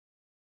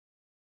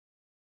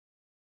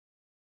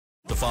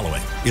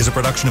following is a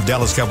production of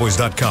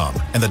DallasCowboys.com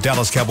and the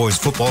Dallas Cowboys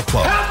Football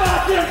Club. How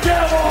about them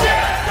Cowboys?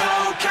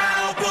 Go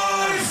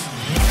Cowboys!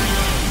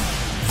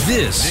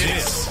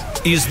 This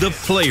is the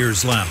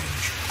Players Lounge,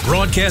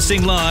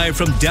 broadcasting live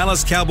from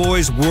Dallas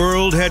Cowboys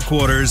World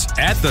Headquarters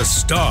at the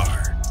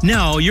Star.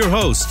 Now your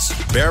hosts,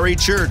 Barry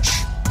Church,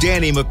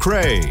 Danny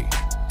McCray,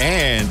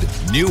 and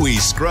Newy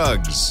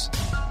Scruggs.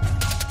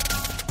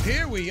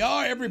 Here we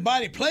are,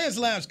 everybody. Players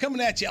Lounge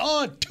coming at you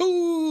on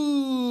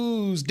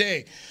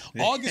Tuesday,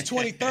 August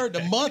 23rd.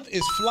 The month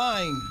is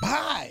flying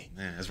by.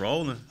 Man, it's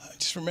rolling. I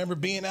just remember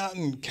being out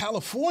in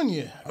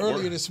California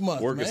earlier this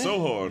month. Working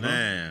so hard,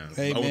 man.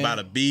 Hey, over man. by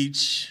the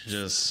beach,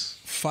 just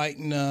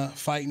fighting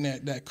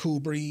that cool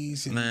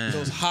breeze and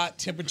those hot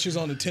temperatures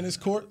on the tennis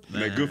court.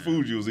 Man, good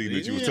food you was eating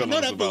that you was telling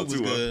us about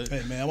too.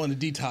 Hey man, I want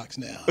to detox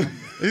now.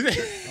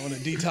 I want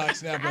to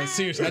detox now, but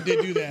seriously, I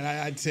did do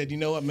that. I said, you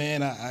know what,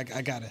 man,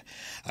 I gotta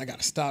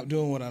stop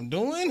doing what I'm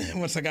doing.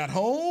 And once I got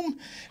home,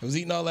 I was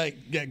eating all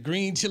that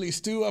green chili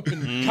stew up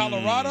in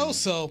Colorado.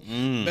 So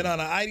been on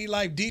an ID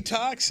Life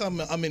detox.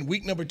 I'm in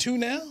week number 2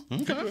 now.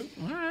 Okay,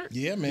 all right.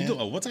 Yeah, man.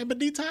 What type of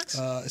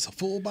detox? It's a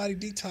full body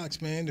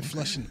detox, man. They're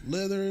flushing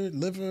the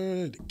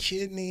liver, the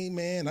kidney,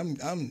 man.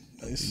 I'm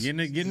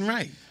getting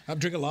right. I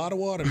drink a lot of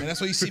water, man.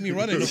 That's why you see me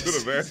running.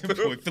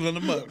 Filling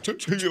them up.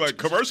 You like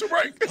commercial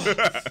break?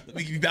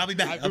 I'll be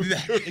back.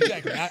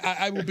 Exactly.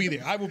 I will be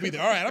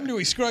there. All right, I'm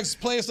Newy Scruggs,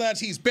 Players Lounge.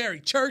 He's Barry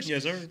Church.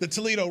 Yes, sir. The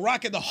Toledo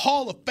Rocket, the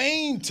Hall of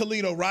Fame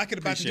Toledo Rocket.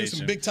 About to do Appreciate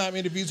some you. big-time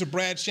interviews with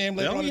Brad Sham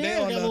later on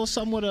today. We got a little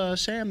something with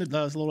Sham that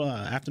does a little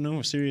afternoon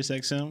with Sirius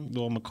XM,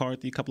 Doyle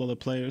McCarthy, a couple other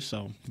players.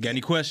 So, got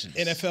any questions?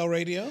 NFL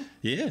radio?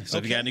 Yeah. So,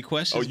 if you got any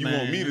questions, Oh, you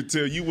want me to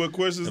tell you what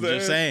questions I'm to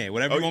just ask? saying,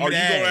 whatever you want me to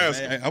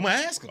ask. I'm going to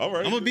ask them. All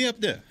right. I'm going to be up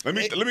there. Let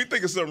me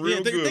think of something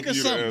real good. Think of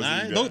something.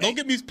 Don't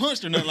get me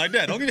punched or nothing like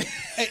that. Don't get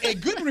A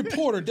good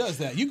reporter does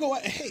that. You go,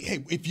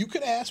 hey, if you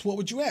could ask, what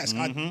would you ask?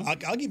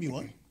 I'll give you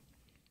one.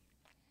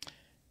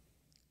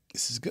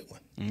 This is a good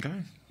one. Okay.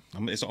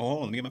 It's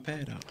all. Let me get my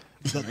pad out.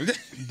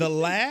 The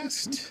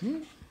last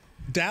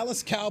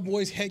Dallas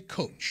Cowboys head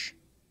coach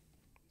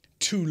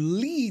to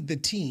lead the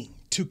team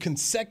to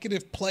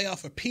consecutive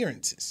playoff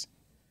appearances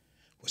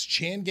was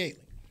Chan Gailey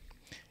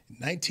in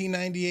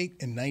 1998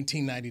 and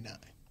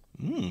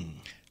 1999.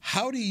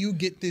 How do you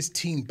get this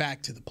team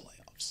back to the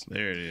playoffs?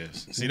 There it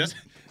is. See, that's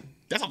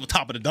off the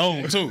top of the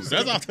dome, too.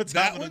 That's off the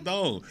top of the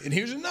dome. And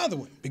here's another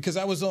one, because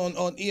I was on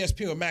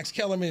ESPN with Max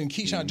Kellerman and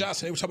Keyshawn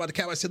Johnson. They were talking about the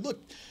Cowboys. I said, look,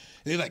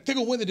 they're like, they're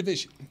going to win the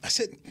division. I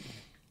said,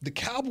 the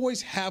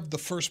Cowboys have the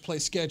first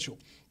place schedule.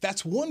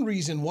 That's one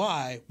reason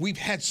why we've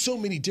had so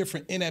many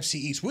different NFC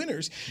East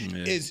winners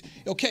is,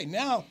 okay,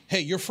 now,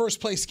 hey, your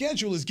first place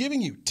schedule is giving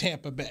you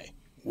Tampa Bay.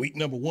 Week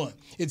number 1.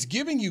 It's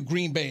giving you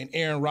Green Bay and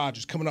Aaron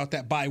Rodgers coming off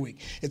that bye week.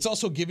 It's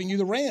also giving you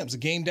the Rams, a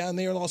game down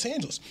there in Los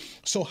Angeles.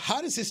 So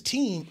how does this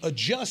team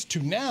adjust to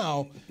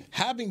now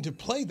having to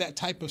play that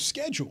type of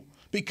schedule?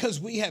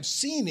 Because we have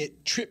seen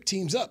it trip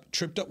teams up.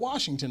 Tripped up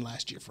Washington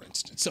last year, for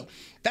instance. So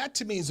that,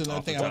 to me, is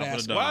another thing I would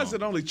ask. Why is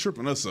it only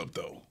tripping us up,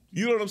 though?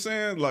 You know what I'm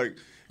saying? Like,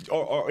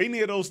 are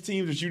any of those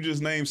teams that you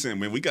just named saying,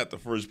 man, we got the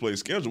first place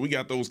schedule. We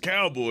got those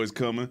Cowboys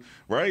coming,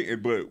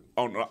 right? But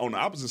on the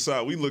opposite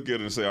side, we look at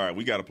it and say, all right,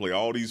 we got to play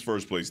all these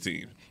first place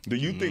teams. Do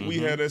you think we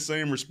had that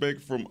same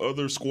respect from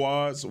other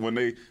squads when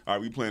all right,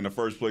 we playing the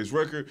first place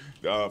record,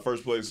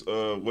 first place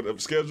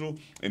schedule,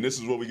 and this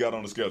is what we got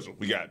on the schedule.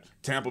 We got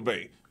Tampa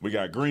Bay, we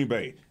got Green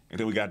Bay, and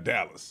then we got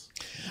Dallas.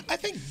 I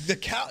think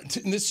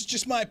and this is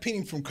just my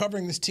opinion from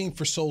covering this team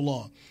for so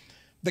long.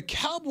 The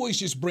Cowboys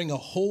just bring a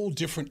whole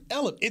different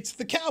element. It's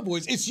the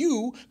Cowboys. It's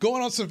you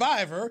going on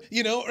Survivor.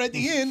 At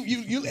the end,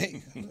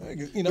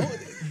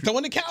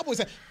 throwing the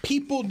Cowboys.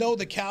 People know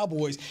the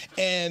Cowboys,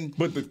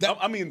 but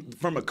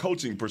from a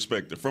coaching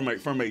perspective, from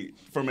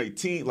a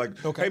team,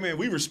 like, okay, hey man,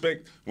 we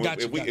respect.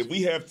 If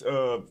we have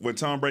when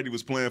Tom Brady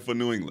was playing for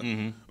New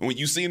England, when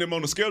you seen him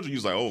on the schedule, you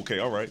was like, oh, okay,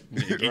 all right,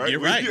 get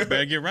right. You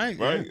better get right,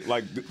 right? Yeah.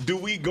 Like, do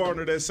we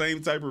garner that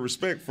same type of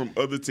respect from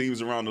other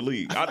teams around the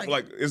league?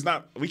 It's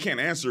not. We can't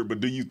answer, but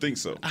do you think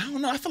so? I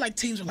don't know. I feel like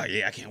teams are like,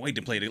 yeah, I can't wait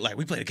to play.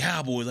 We play the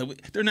Cowboys.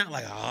 They're not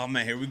like, oh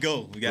man, here we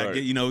go. We got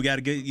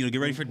to get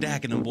ready for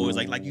Dak and them boys.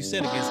 Like you said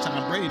against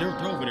Tom Brady, they're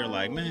over there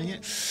like, man, yeah,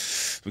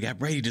 we got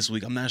Brady this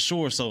week. I'm not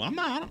sure, so I'm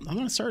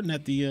not certain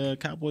that the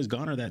Cowboys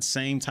garner that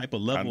same type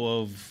of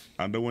level of.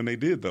 I know when they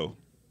did though.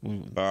 All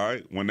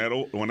right, when that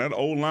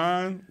old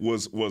line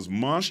was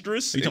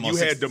monstrous, and you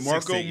had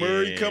DeMarco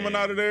Murray coming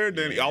out of there.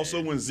 Then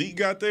also when Zeke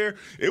got there,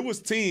 it was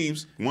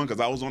teams. One,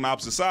 because I was on the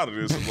opposite side of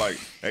this. It was like,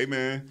 hey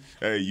man,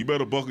 you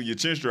better buckle your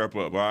chin strap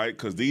up, all right?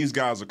 Because these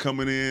guys are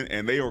coming in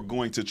and they are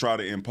going to try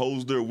to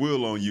impose their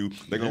will on you.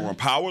 They're gonna run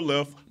power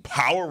left,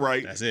 power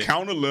right,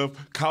 counter left,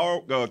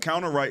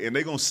 counter right, and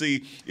they're going to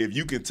see if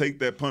you can take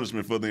that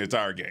punishment for the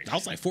entire game. I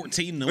was like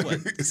 14 to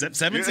what?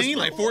 17? Yes,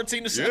 like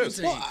 14 to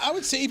 17. Well, I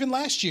would say even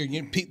last year,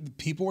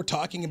 people were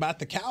talking about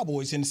the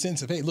Cowboys in the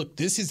sense of, hey, look,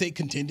 this is a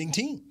contending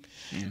team.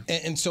 Yeah.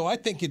 And so I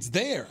think it's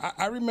there.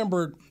 I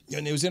remember,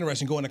 and it was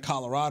interesting going to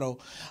Colorado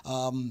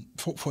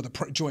for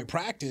the joint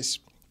practice.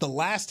 The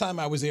last time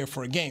I was there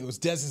for a game, it was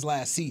Dez's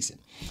last season.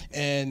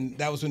 And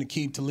that was when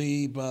Aqib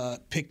Talib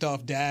picked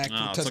off Dak.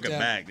 Took it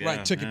back. Yeah.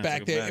 Right, took it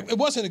back there. It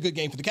wasn't a good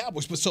game for the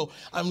Cowboys. But so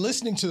I'm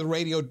listening to the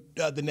radio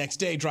the next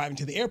day driving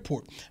to the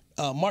airport.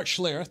 Mark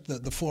Schlereth,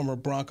 the former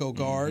Bronco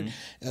guard,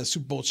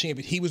 Super Bowl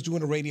champion, he was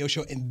doing a radio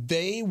show, and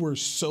they were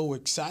so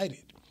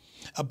excited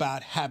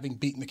about having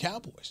beaten the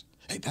Cowboys.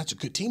 Hey, that's a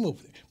good team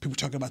over there. People were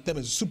talking about them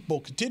as a Super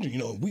Bowl contender. You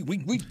know,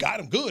 we got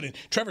them good. And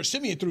Trevor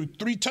Siemian threw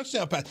 3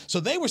 touchdown passes. So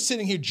they were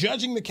sitting here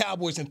judging the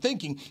Cowboys and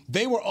thinking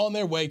they were on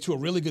their way to a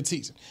really good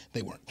season.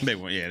 They weren't. They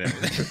weren't. Yeah,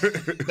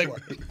 they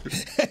weren't.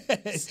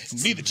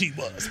 Neither team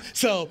was.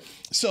 So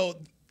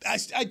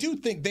I do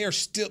think they're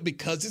still,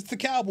 because it's the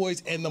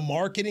Cowboys and the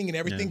marketing and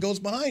everything goes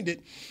behind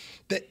it,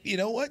 that, you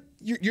know what,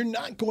 you're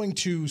not going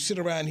to sit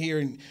around here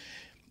and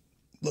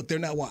look. They're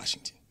not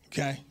Washington.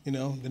 Okay, you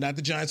know, they're not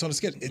the Giants on the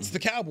schedule. It's the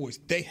Cowboys.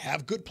 They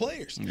have good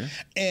players. Yeah.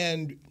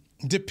 And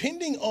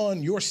depending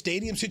on your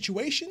stadium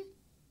situation,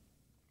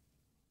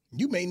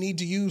 you may need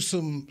to use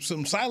some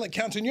silent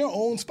counts in your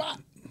own spot.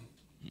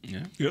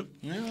 Yeah. Yep.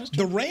 Yeah,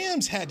 the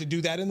Rams had to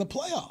do that in the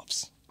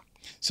playoffs.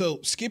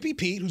 So Skippy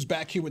Pete, who's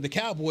back here with the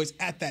Cowboys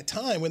at that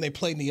time when they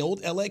played in the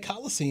old L.A.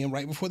 Coliseum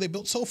right before they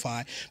built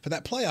SoFi for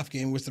that playoff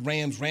game, which the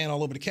Rams ran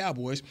all over the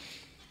Cowboys,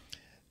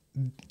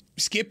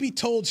 Skippy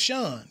told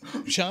Sean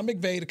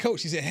McVay, the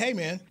coach, he said, hey,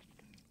 man,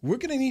 we're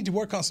going to need to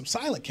work on some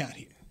silent count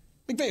here.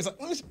 McVay's like,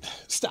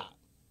 stop.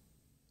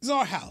 This is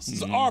our house. This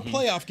is our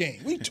playoff game.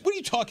 What are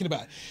you talking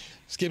about?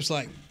 Skip's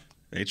like,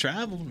 they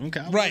travel.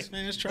 Cowboys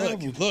fans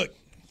travel. Look,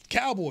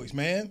 Cowboys,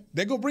 man,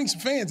 they're going to bring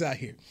some fans out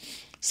here.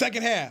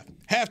 Second half,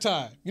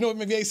 halftime. You know what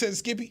McVay said to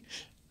Skippy?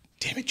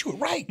 Damn it, you were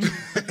right. Damn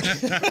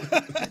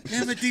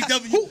it,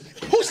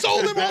 DW. Who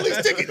sold him all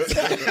these tickets?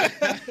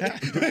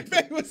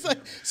 McVay was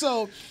like,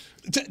 so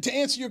to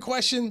answer your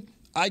question,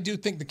 I do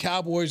think the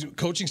Cowboys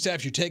coaching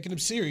staff, you're taking them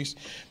serious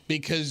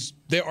because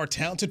there are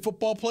talented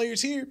football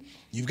players here.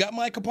 You've got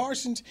Micah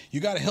Parsons. You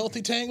got a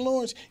healthy Tank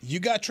Lawrence. You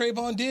got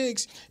Trayvon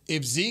Diggs.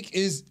 If Zeke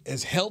is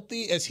as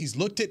healthy as he's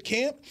looked at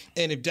camp,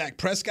 and if Dak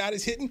Prescott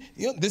is hitting,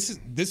 you know, this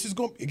is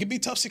going. It could be a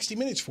tough 60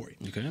 minutes for you.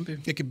 It can be.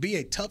 It could be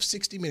a tough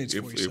 60 minutes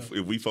for you. If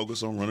we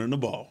focus on running the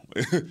ball,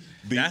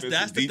 that's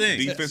the thing.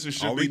 Defenses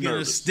should be nervous. Are we going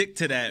to stick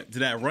to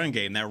that run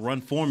game, that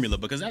run formula?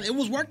 Because it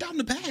was worked out in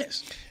the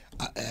past.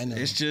 I know.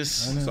 It's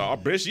just so our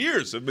best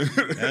years have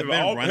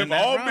all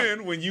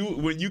been when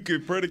you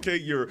can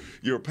predicate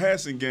your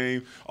passing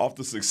game off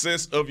the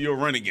success of your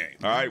running game.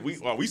 All right,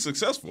 we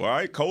successful. All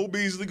right, Cole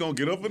Beasley gonna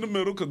get up in the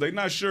middle because they're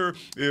not sure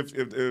if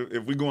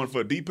we're going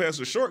for a deep pass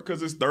or short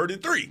because it's 3rd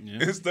and 3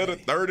 instead of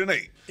 3rd and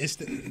 8. It's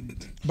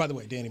by the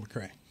way, Danny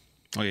McCray.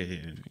 Oh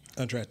yeah.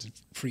 Undrafted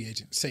free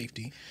agent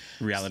safety,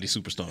 reality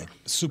superstar,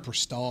 son,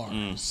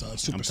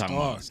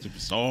 superstar.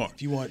 Superstar.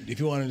 If you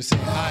wanted to say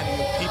hi to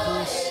your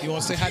peoples, you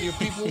want to say hi to your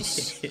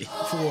peoples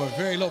for a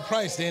very low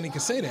price, Danny can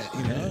say that.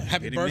 You know,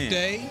 happy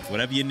birthday,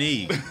 whatever you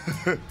need.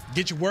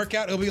 Get your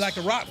workout. It'll be like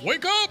a rock.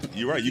 Wake up.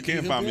 You're right. You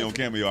can find me on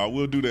Cameo. I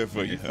will do that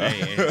for you.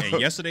 And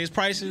yesterday's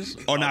prices,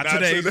 or not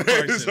today's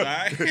prices. All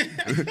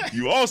right?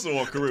 You also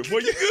on career. Boy,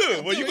 you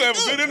good. Boy, you gonna have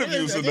good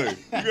interviews today.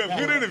 You have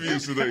good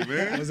interviews today,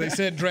 man. As they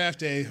said, draft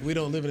day. We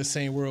don't live in the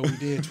same world we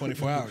did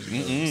 24 hours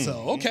ago.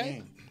 So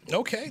okay,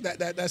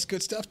 that's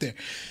good stuff there.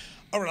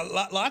 All right,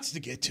 lots to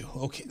get to.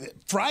 Okay,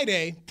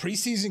 Friday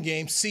preseason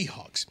game,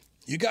 Seahawks.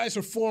 You guys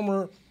are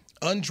former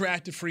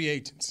undrafted free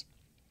agents.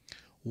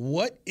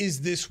 What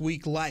is this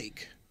week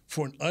like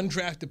for an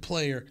undrafted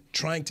player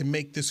trying to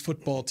make this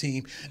football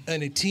team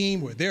and a team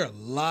where there are a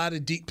lot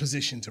of deep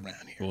positions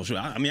around here? Well, sure.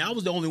 I mean, I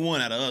was the only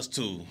one out of us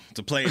two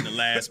to play in the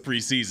last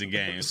preseason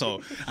game,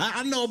 so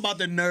I know about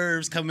the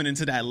nerves coming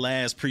into that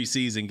last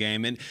preseason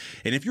game. And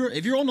if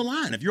you're on the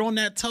line, if you're on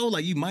that toe,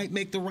 like you might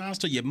make the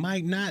roster, you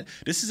might not.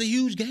 This is a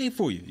huge game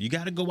for you. You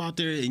got to go out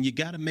there and you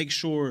got to make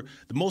sure.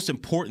 The most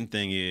important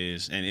thing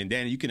is, and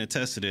Danny, you can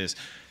attest to this.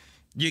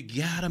 You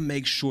gotta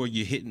make sure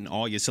you're hitting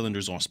all your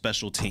cylinders on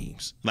special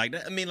teams. Like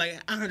that, I mean,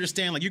 like I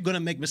understand, like you're gonna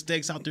make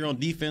mistakes out there on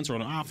defense or on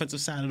the offensive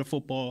side of the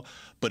football,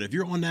 but if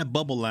you're on that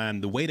bubble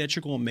line, the way that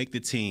you're gonna make the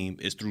team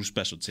is through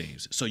special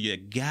teams. So you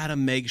gotta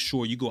make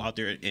sure you go out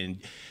there and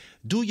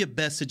do your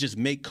best to just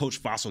make Coach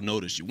Fossil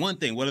notice you. One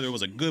thing, whether it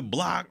was a good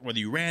block, whether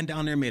you ran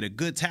down there, made a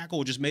good tackle,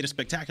 or just made a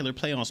spectacular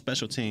play on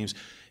special teams,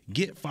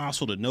 get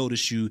Fossil to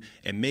notice you,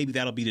 and maybe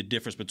that'll be the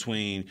difference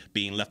between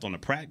being left on the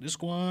practice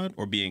squad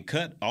or being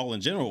cut all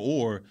in general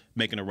or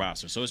making a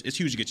roster. So it's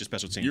huge to get your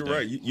special teams You're done.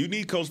 right. You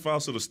need Coach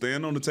Fossil to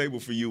stand on the table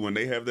for you when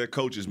they have their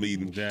coaches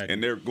meeting, exactly.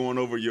 And they're going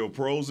over your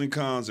pros and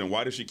cons and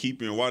why they should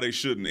keep you and why they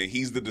shouldn't. And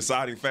he's the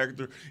deciding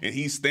factor, and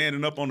he's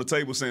standing up on the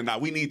table saying, nah,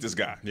 we need this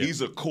guy. Yep.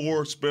 He's a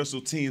core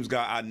special teams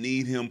guy. I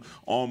need him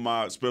on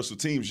my special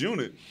teams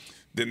unit.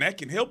 Then that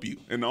can help you.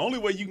 And the only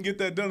way you can get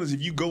that done is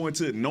if you go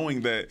into it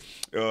knowing that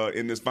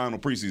in this final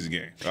preseason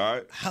game. All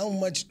right. How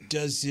much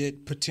does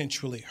it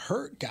potentially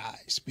hurt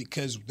guys?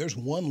 Because there's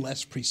one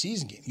less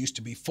preseason game. It used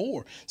to be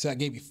 4. So I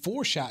gave you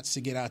 4 shots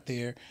to get out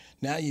there.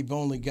 Now you've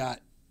only got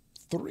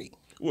 3.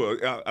 Well,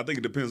 I think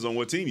it depends on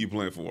what team you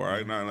playing for,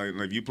 right? Now, like,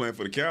 if you playing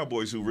for the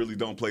Cowboys, who really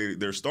don't play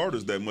their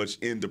starters that much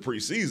in the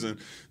preseason,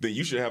 then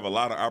you should have a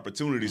lot of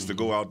opportunities to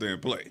go out there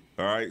and play,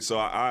 all right? So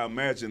I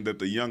imagine that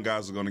the young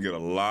guys are going to get a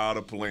lot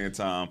of playing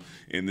time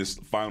in this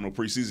final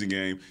preseason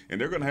game, and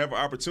they're going to have an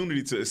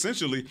opportunity to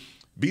essentially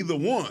be the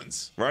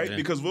ones, right? Yeah.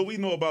 Because what we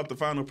know about the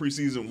final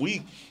preseason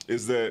week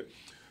is that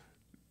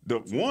the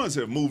ones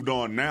have moved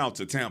on now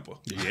to Tampa.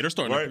 Yeah, they're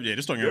starting. Right?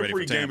 They're starting ready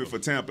for Tampa. For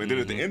Tampa, and then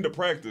at the end of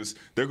practice,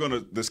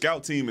 the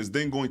scout team is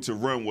then going to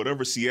run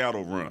whatever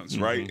Seattle runs,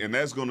 right? And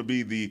that's going to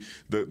be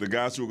the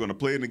guys who are going to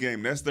play in the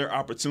game. That's their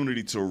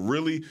opportunity to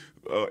really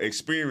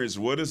experience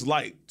what it's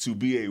like to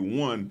be a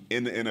one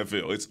in the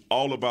NFL. It's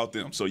all about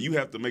them. So you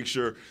have to make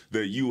sure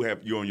that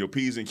you're on your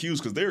P's and Q's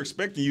because they're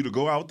expecting you to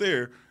go out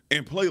there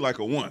and play like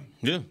a one.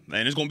 Yeah,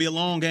 and it's going to be a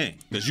long game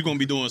because you're going to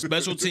be doing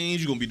special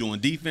teams, you're going to be doing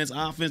defense,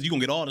 offense, you're going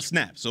to get all the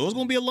snaps. So it's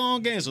going to be a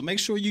long game, so make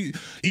sure you're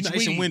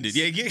nice and winded.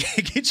 Yeah,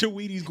 get your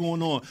Wheaties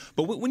going on.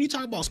 But when you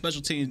talk about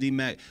special teams,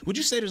 D-Mac, would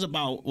you say there's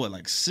about,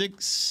 like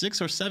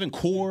six or seven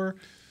core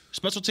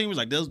special teamers?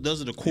 Like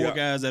those are the core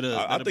guys that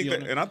are. I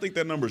think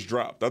that number's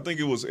dropped. I think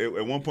it was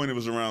at one point it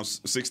was around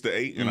 6 to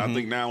 8, and I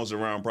think now it's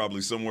around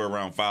probably somewhere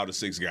around 5 to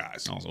 6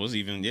 guys. Oh, so it's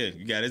even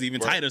it's even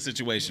tighter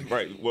situation.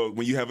 Right. Well,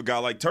 when you have a guy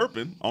like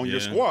Turpin on your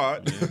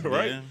squad,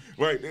 right? Yeah.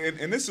 Right.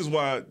 And this is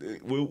why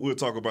we'll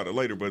talk about it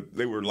later. But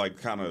they were like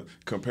kind of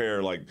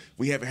compare like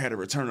we haven't had a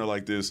returner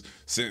like this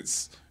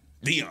since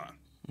Deion.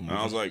 And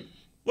I was like,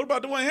 what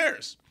about Dwayne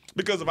Harris?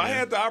 Because if I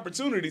had the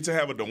opportunity to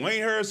have a Dwayne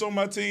Harris on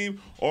my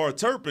team or a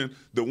Turpin,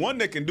 the one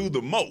that can do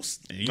the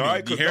most. All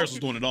right, Harris was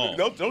doing it all.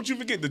 Don't you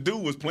forget the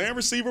dude was playing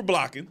receiver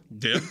blocking.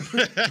 Yeah.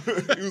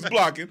 He was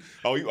blocking.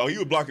 He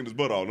was blocking his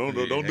butt off. Don't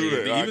do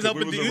that. He was up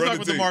with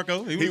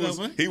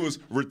DeMarco. He was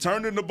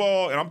returning the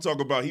ball, and I'm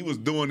talking about he was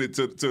doing it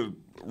to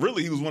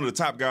really he was one of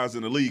the top guys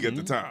in the league at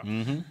the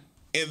time.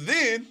 And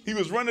then he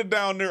was running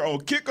down there on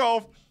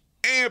kickoff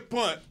and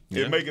punt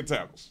and making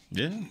tackles.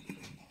 Yeah.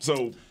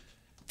 So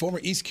former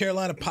East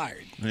Carolina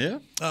Pirate. Yeah.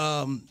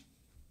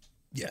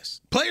 Yes.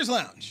 Players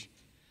Lounge.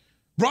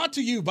 Brought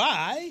to you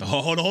by.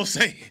 Hold on,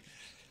 say it.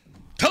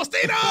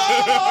 Tostino!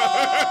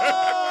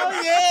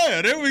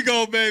 Yeah, there we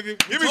go, baby.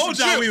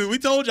 We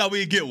told y'all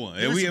we'd get one.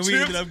 And we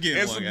ended up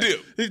getting one. And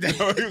some dip. Give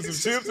me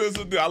some chips and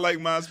some dip. I like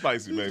mine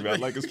spicy, baby. I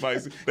like it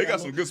spicy. They got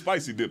some good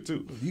spicy dip,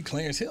 too. You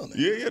Clarence Hill now.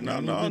 Yeah.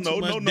 No.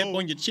 Dip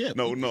on your chip.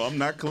 No, I'm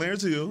not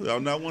Clarence Hill.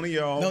 I'm not one of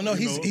y'all. No,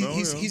 he's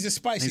a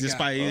spicy guy. He's a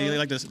spicy. He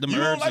like the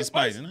herbs and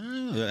spicy.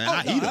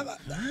 I eat them.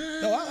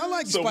 I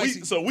like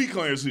spicy. So we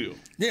Clarence Hill.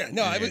 Yeah,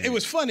 no, it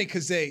was funny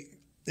because they,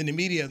 in the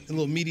media, a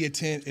little media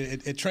tent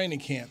at training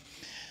camp,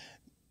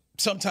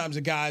 sometimes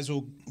the guys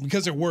will,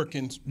 because they're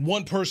working,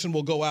 one person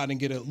will go out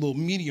and get a little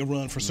media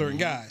run for certain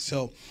guys.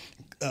 So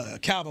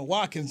Calvin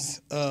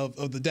Watkins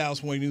of the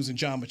Dallas Morning News and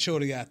John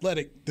Machota, the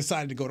Athletic,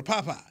 decided to go to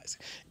Popeyes.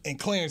 And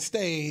Clarence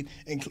stayed,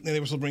 and they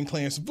were supposed to bring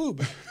Clarence some food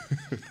back.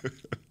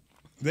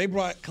 They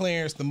brought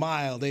Clarence the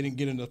mild. They didn't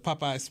get into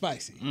Popeyes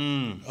spicy.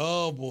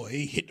 Oh, boy,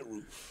 he hit the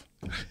roof.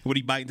 What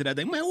he bite into that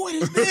thing? Man, what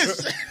is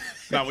this?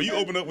 Now, when you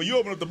open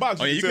up the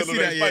box, you can see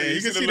that. Yeah,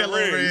 you can see that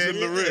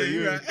little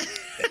red.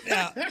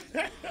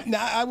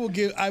 Now, I will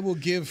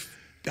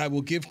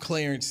give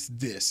Clarence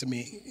this. I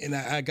mean, and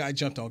I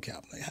jumped on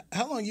Calvin.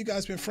 How long you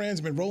guys been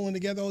friends? Been rolling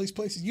together all these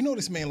places? You know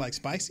this man likes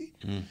spicy.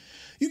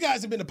 You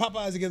guys have been to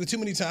Popeyes together too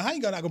many times. How you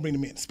not gonna bring the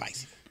man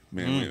spicy?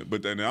 Man,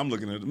 but then I'm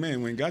looking at the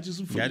man. We ain't got you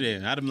some food.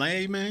 I'd like,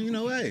 hey man, you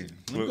know, hey,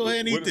 go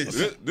ahead and eat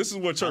this. This is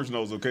what church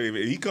knows. Okay, if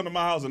he come to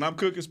my house and I'm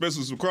cooking,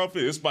 especially some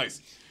crawfish, it's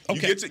spicy.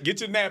 Okay, you get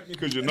your napkin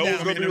because your nose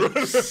gonna be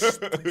running.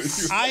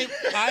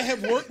 I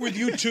have worked with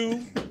you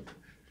two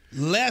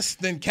less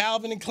than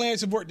Calvin and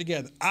Clarence have worked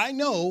together. I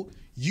know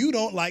you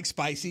don't like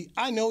spicy.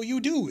 I know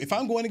you do. If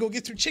I'm going to go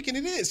get some chicken,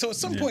 it is. So at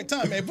some point in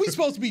time, man, if we're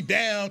supposed to be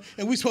down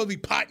and we're supposed to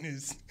be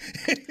partners.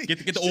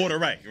 Get the order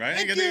right?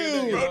 Thank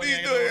you. Bro, these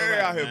dudes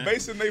out here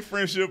basing their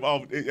friendship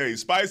off, hey,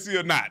 spicy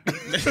or not.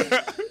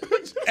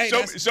 Hey,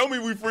 show me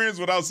we friends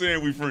without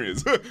saying we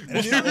friends.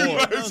 What's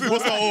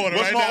my order?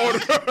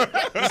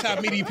 That's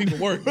how media people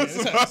work, man.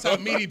 That's how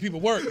media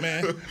people work,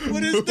 man.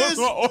 What is this?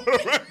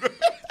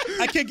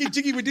 I can't get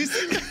jiggy with this.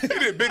 He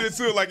didn't bit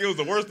into it like it was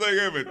the worst thing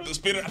ever.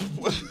 Spit it out.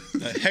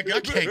 Heck, I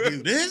can't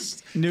do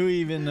this. Knew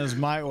even as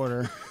my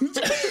order. He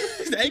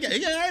got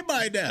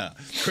everybody down.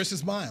 Chris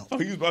is mild. Oh,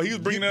 he was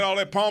bringing in all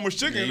that Palmer's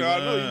chicken. I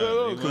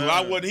know, because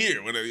I wasn't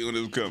here when it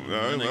was coming.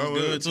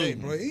 Good too. Hey,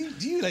 bro,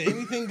 do you let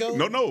anything go?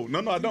 No,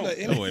 I don't. Let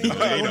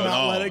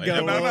it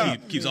go. No.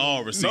 Keeps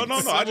all receipts. No.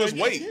 I just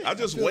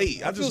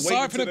wait. I feel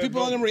sorry for the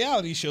people on them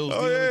reality shows.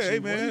 Oh yeah, hey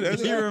man.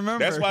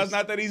 That's why it's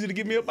not that easy to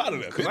get me up out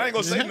of there. Because I ain't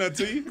gonna say nothing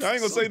to you.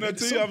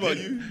 How about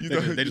you?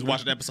 They just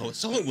watched an episode.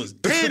 So it was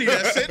Danny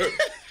that said it.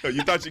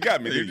 You thought you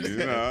got me, didn't you?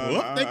 They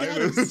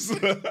got us.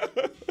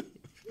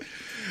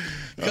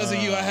 Because of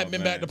you, I haven't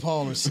been back to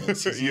Palmer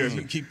since.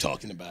 You keep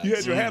talking about it. You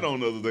had your hat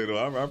on the other day,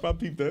 though. I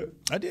peeped that.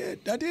 I did.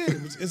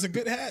 It's a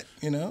good hat,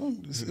 you know.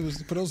 It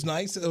was for those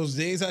nights, those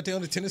days out there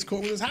on the tennis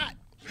court when it was hot.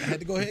 I had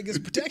to go ahead and get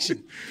some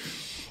protection.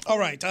 All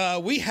right,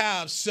 we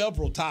have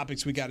several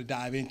topics we got to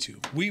dive into.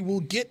 We will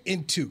get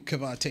into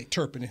KaVontae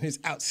Turpin and his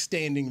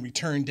outstanding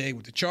return day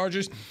with the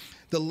Chargers.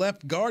 The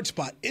left guard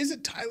spot, is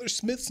it Tyler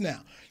Smith's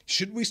now?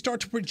 Should we start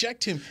to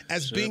project him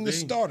as being the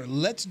starter?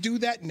 Let's do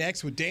that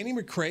next with Danny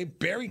McCray,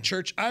 Barry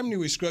Church. I'm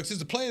Newy Scruggs. This is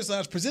the Players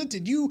Lounge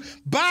presented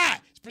by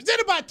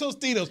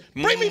Tostitos.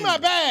 Bring me my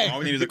bag. All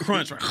we need is a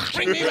crunch.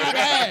 Bring me my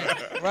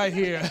bag. Right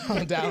here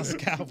on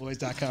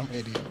DallasCowboys.com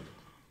radio.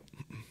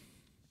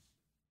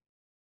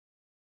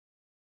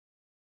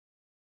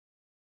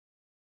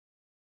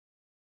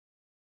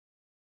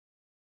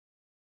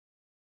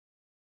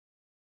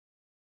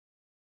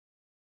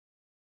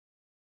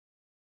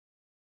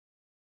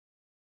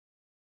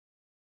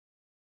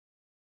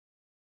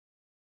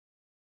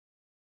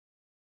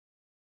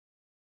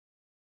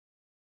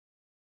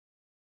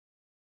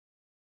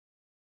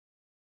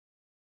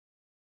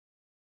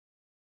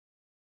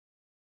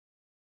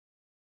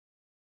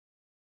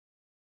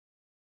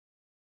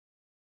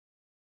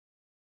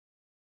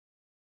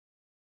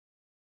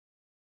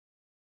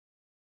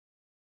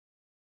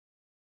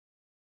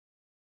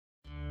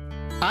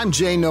 I'm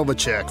Jay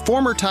Novacek,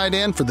 former tight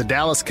end for the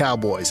Dallas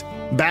Cowboys.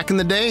 Back in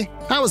the day,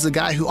 I was the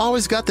guy who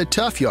always got the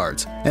tough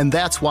yards, and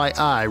that's why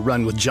I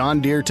run with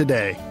John Deere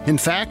today. In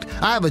fact,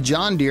 I have a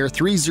John Deere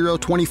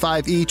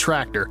 3025E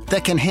tractor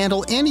that can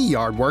handle any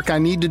yard work I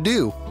need to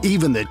do,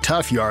 even the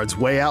tough yards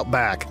way out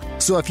back.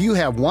 So if you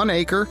have 1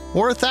 acre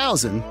or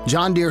 1,000,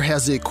 John Deere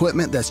has the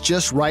equipment that's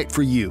just right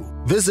for you.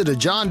 Visit a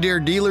John Deere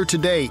dealer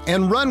today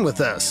and run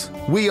with us.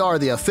 We are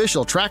the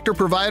official tractor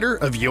provider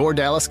of your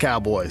Dallas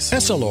Cowboys.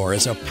 Essilor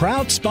is a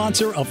proud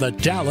sponsor of the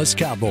Dallas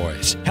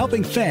Cowboys,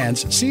 helping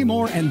fans see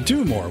more and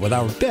do more with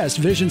our best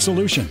vision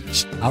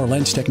solutions. Our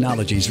lens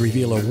technologies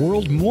reveal a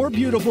world more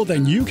beautiful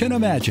than you can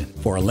imagine.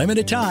 For a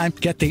limited time,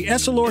 get the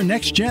Essilor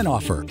Next Gen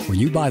offer. When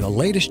you buy the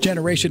latest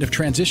generation of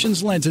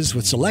Transitions lenses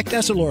with select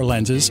Essilor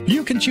lenses,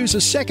 you can choose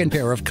a second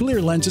pair of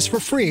clear lenses for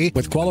free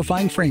with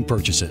qualifying frame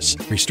purchases.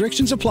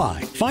 Restrictions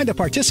apply. Find a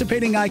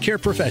participating eye care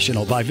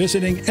professional by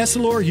visiting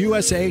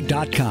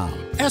EssilorUSA.com.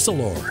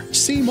 Essilor.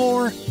 See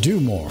more, do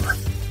more.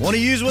 Want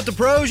to use what the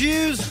pros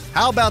use?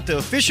 How about the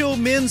official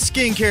men's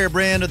skincare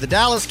brand of the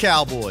Dallas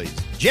Cowboys,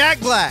 Jack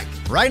Black?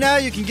 Right now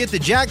you can get the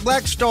Jack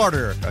Black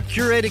Starter, a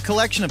curated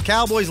collection of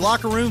Cowboys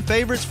locker room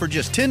favorites for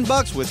just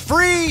 $10 with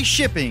free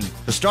shipping.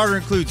 The starter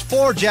includes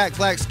 4 Jack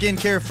Black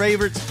skincare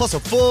favorites plus a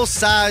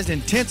full-sized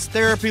intense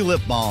therapy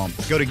lip balm.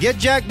 Go to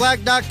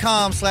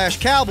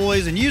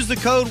getjackblack.com/Cowboys and use the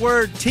code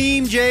word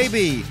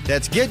TEAMJB.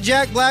 That's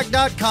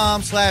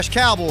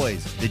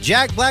getjackblack.com/Cowboys. The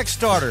Jack Black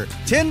Starter,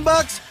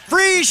 $10,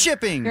 free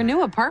shipping. Your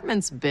new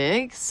apartment's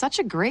big. Such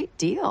a great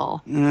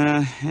deal.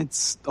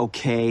 It's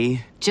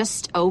okay.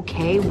 Just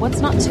okay?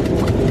 What's not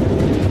to... It's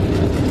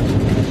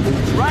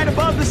right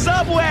above the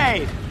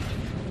subway!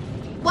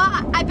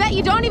 Well, I bet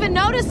you don't even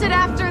notice it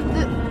after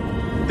the...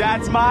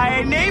 That's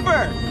my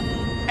neighbor,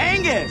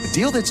 Angus. A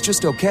deal that's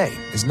just okay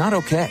is not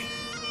okay.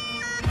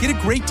 Get a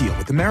great deal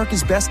with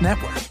America's Best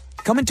Network.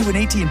 Come into an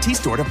AT&T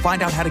store to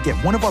find out how to get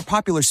one of our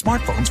popular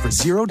smartphones for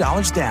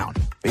 $0 down.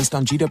 Based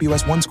on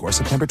GWS One score,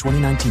 September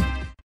 2019.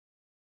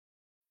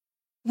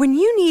 When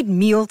you need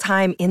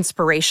mealtime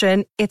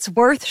inspiration, it's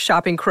worth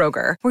shopping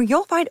Kroger, where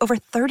you'll find over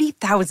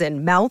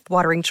 30,000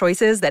 mouth-watering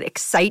choices that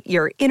excite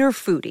your inner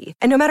foodie.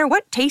 And no matter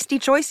what tasty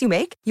choice you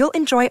make, you'll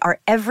enjoy our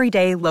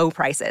everyday low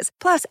prices,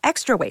 plus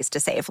extra ways to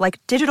save,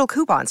 like digital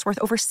coupons worth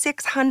over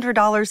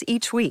 $600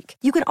 each week.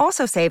 You can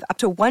also save up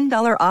to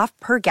 $1 off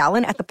per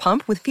gallon at the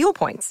pump with fuel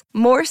points.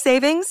 More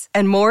savings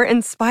and more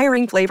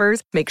inspiring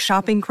flavors make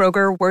shopping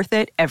Kroger worth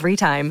it every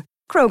time.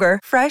 Kroger,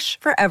 fresh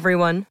for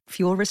everyone.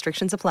 Fuel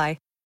restrictions apply.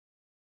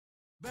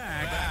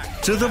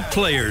 Back to the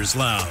Players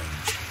Lounge.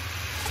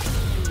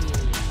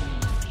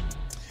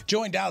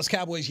 Join Dallas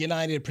Cowboys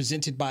United,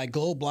 presented by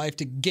Globe Life,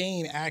 to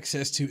gain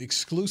access to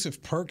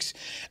exclusive perks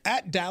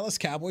at Dallas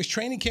Cowboys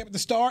Training Camp at the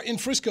Star in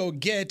Frisco.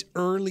 Get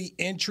early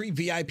entry,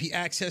 VIP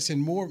access, and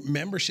more.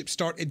 Membership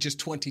start at just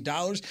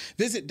 $20.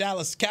 Visit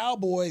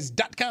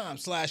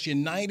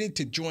DallasCowboys.com/United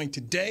to join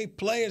today.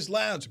 Players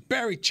Lounge,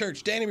 Barry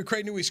Church, Danny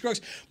McCray, Newy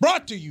Scruggs,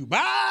 brought to you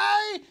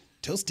by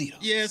Tostitos.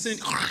 Yes,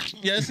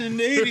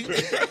 indeed.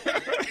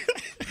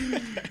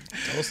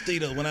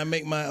 Tostitos. When I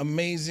make my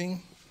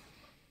amazing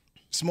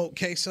smoked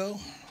queso,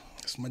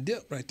 that's my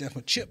dip right there. That's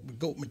my chip.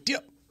 Go with my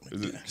dip.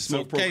 Is it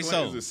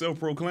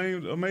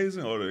self-proclaimed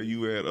amazing, or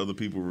you had other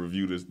people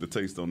review the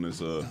taste on this?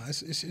 No,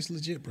 it's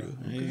legit, bro.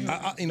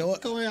 Yeah. You know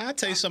what? Go ahead, I'll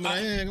taste some of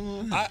that.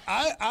 Come on.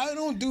 I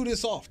don't do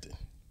this often,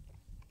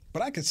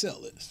 but I can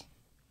sell this.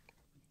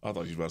 I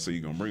thought you were about to say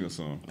you're going to bring us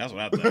some. That's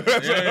what I thought.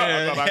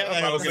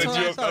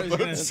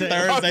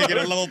 Thursday, get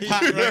a little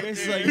pot.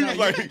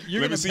 Like,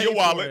 let me see your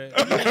wallet.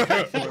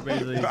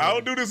 I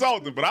don't do this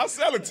often, but I'll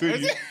sell it to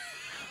you.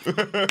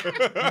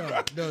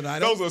 No,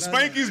 those are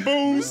Spanky's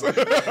booze.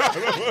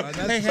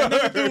 They had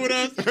nothing to do with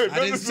us. I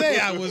didn't say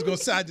I was going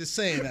to. I just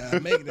saying that. I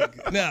make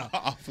it. Now,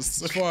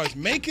 as far as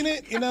making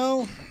it,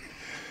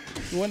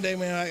 one day,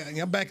 man,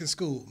 I'm back in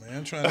school,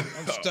 man. I'm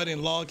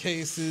studying law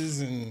cases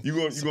and you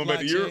going back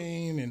to Europe?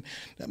 And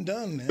I'm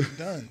done, man.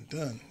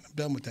 Done. I'm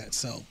done with that.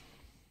 So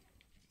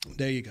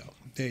there you go.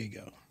 There you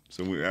go.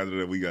 So after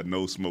that, we got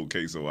no smoke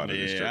queso out of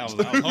this church. I was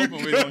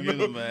hoping we don't get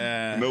them.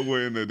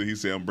 Nowhere in there did he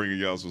say, I'm bringing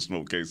y'all some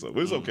smoked queso.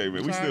 But it's okay,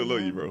 man. We still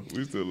love you, bro.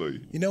 We still love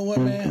you. You know what,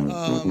 man?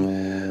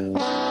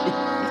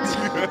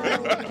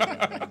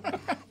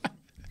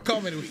 Call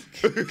me the week.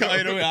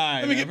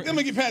 Let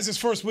me get past this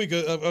first week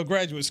of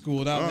graduate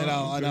school, and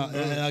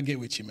I'll get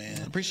with you,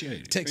 man.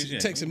 Appreciate it.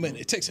 Takes a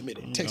minute. It takes a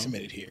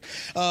minute here.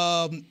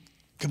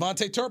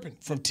 KaVontae Turpin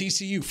from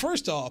TCU.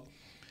 First off,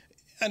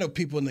 I know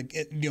people when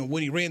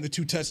he ran the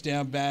 2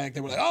 touchdown back,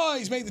 they were like, "Oh,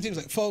 he's made the team."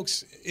 It's like,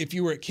 folks, if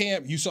you were at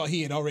camp, you saw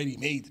he had already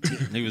made the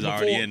team. He was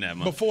already in that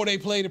month before they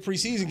played a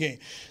preseason game,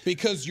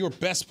 because your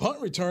best punt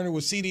returner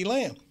was CeeDee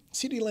Lamb.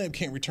 CeeDee Lamb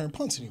can't return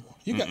punts anymore.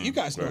 You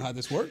guys know how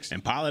this works.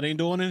 And Pollard ain't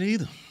doing it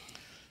either.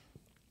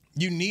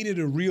 You needed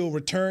a real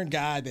return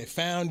guy that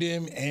found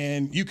him,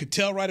 and you could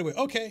tell right away,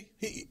 okay,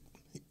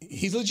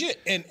 he's legit.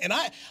 And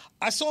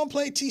I saw him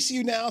play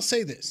TCU now. I'll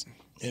say this,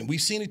 and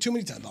we've seen it too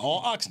many times,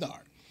 all Oxnard.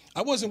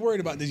 I wasn't worried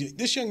about this.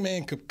 This young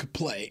man could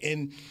play.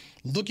 And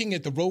looking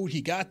at the road he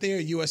got there,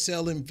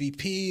 USL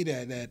MVP,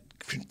 that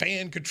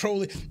fan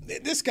controlling,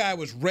 this guy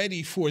was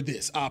ready for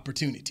this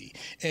opportunity.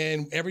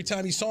 And every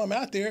time you saw him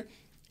out there,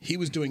 he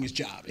was doing his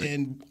job.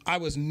 And I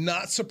was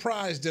not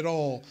surprised at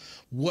all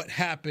what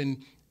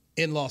happened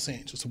in Los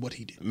Angeles and what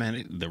he did.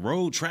 Man, the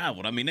road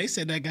traveled. I mean, they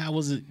said that guy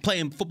was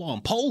playing football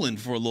in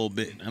Poland for a little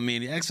bit. I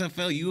mean, the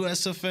XFL,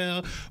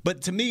 USFL.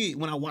 But to me,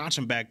 when I watch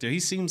him back there, he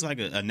seems like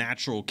a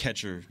natural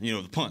catcher,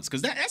 the punts.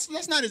 Because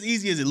that's not as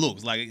easy as it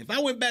looks. Like, if I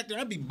went back there,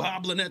 I'd be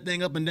bobbling that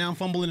thing up and down,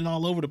 fumbling it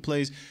all over the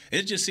place.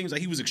 It just seems like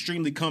he was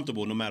extremely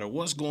comfortable no matter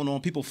what's going on.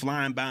 People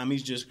flying by him,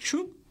 he's just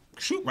shoot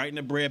right in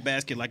the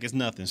breadbasket like it's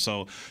nothing.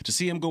 So to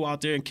see him go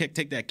out there and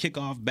take that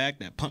kickoff back,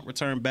 that punt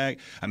return back,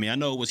 I mean, I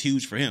know it was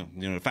huge for him,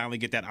 to finally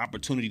get that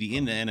opportunity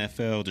in the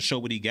NFL to show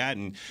what he got,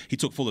 and he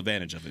took full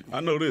advantage of it.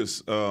 I know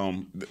this.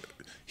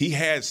 He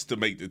has to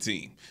make the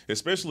team,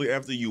 especially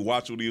after you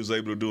watch what he was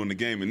able to do in the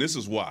game, and this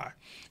is why.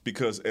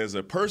 Because as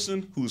a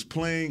person who's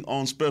playing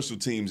on special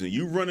teams and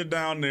you running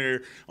down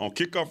there on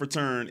kickoff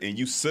return and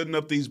you setting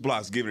up these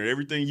blocks, giving it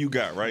everything you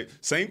got, right?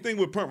 Same thing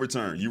with punt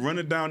return. You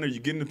running down there, you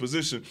get in the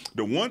position.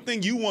 The one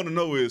thing you want to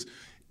know is,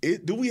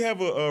 do we have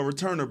a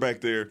returner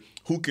back there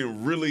who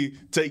can really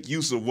take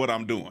use of what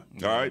I'm doing?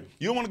 All right,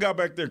 you don't want a guy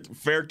back there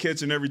fair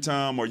catching every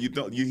time, or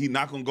he's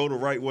not going to go the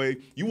right way.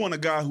 You want a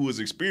guy who is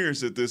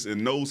experienced at this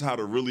and knows how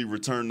to really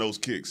return those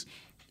kicks.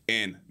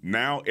 And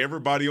now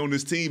everybody on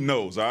this team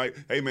knows, all right,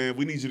 hey, man,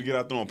 we need you to get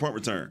out there on punt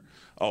return.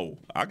 Oh,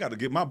 I got to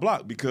get my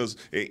block, because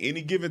at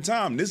any given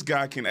time, this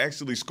guy can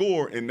actually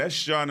score, and that's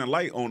shining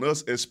light on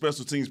us as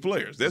special teams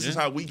players. This is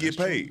how we get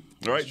paid,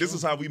 all right? This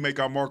is how we make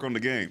our mark on the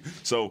game.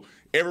 So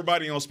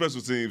everybody on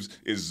special teams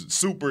is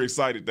super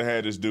excited to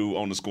have this dude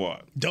on the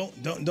squad. Don't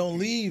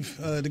leave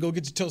to go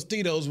get your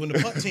Tostitos when the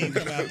punt team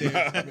come out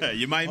there.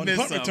 You might miss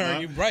something.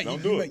 Return, right?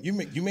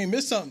 You may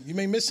miss something. You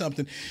may miss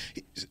something.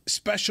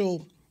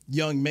 Special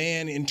young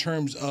man in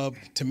terms of,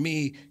 to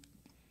me,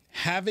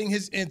 having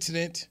his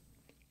incident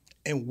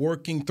and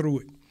working through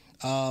it.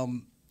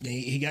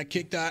 He got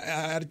kicked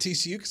out of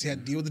TCU because he had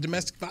to deal with the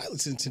domestic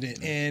violence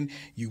incident. And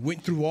you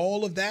went through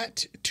all of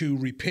that to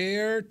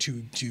repair,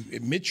 to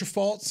admit your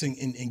faults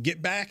and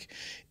get back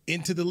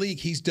into the league.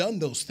 He's done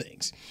those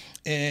things.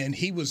 And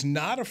he was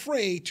not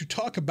afraid to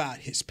talk about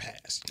his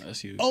past.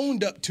 That's huge.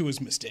 Owned up to his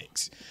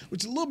mistakes,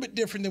 which is a little bit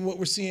different than what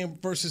we're seeing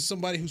versus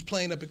somebody who's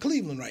playing up at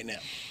Cleveland right now.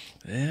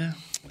 Yeah.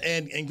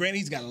 And granted,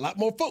 he's got a lot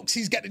more folks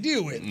he's got to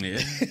deal with.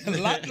 Yeah. a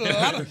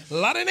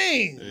lot of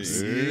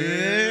names.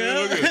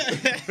 Yeah.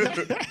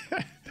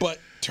 But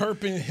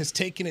Turpin has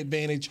taken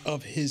advantage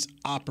of his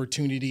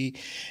opportunity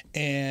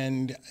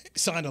and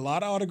signed a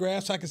lot of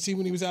autographs. I could see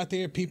when he was out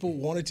there, people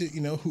wanted to,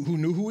 who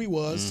knew who he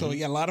was. Mm-hmm. So he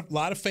got a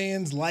lot of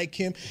fans like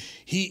him.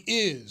 He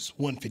is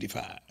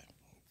 155.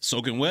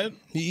 Soaking wet?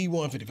 He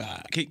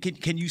 155.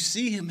 Can you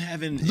see him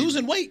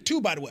losing weight too?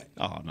 By the way.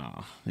 Oh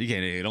no, you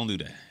can't. Don't do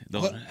that.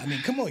 But, I mean,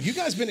 come on. You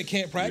guys been at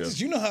camp practice.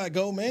 Yeah. You know how it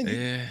go, man.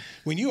 Yeah.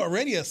 When you're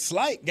already a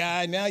slight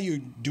guy, now you're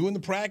doing the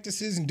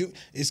practices and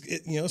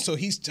So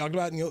he's talking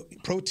about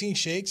protein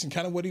shakes and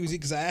kind of what he was eating.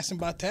 Because I asked him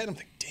about that. I'm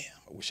like, damn,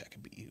 I wish I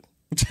could be you.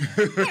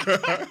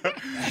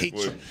 I hate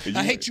you.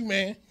 I hate you,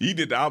 man. You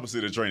did the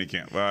opposite of training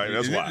camp. All right,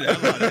 that's why.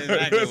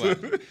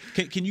 Exactly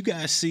why. Can you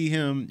guys see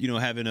him?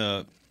 Having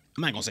a.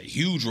 I'm not going to say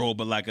huge role,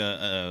 but like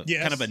a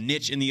kind of a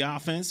niche in the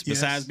offense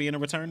besides being a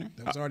returner?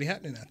 That was already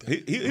happening out there.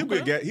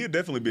 He'll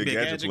definitely be a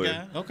gadget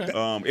player. Guy? Okay.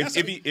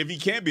 If he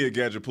can't be a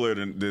gadget player,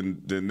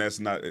 then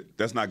that's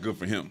not good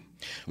for him.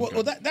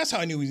 Well, that's how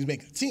I knew he was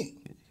making the team.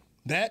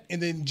 That,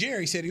 and then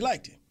Jerry said he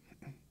liked him.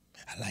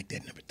 I like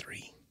that number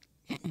 3.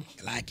 I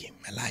like him.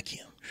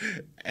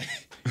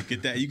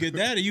 You get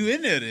that, or you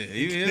in there then?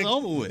 It's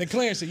over with. Then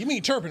Clarence said, you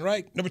mean Turpin,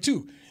 right? Number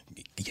 2.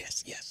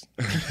 Yes.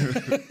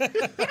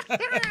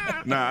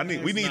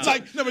 We need. It's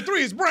like number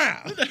 3 is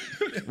Brown.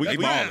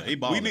 He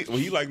balling.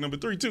 He like number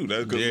 3 too.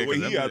 That's because the way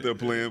he out there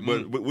playing.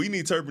 But we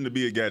need Turpin to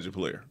be a gadget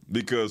player,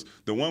 because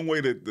the one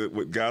way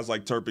that guys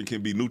like Turpin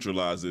can be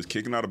neutralized is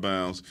kicking out of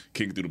bounds,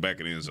 kicking through the back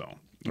of the end zone.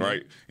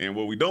 right? And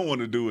what we don't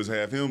want to do is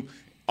have him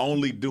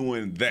only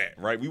doing that,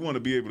 right? We want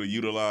to be able to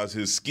utilize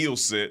his skill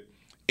set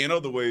in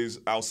other ways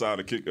outside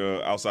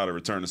of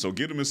returning. So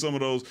get him in some of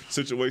those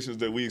situations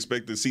that we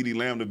expected CeeDee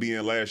Lamb to be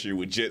in last year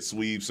with jet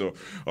sweeps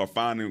or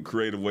finding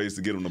creative ways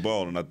to get him the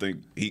ball. And I think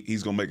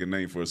he's going to make a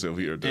name for himself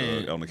here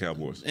on the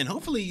Cowboys. And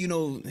hopefully,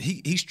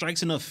 he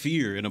strikes enough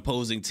fear in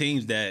opposing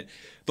teams that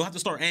they'll have to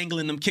start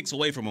angling them kicks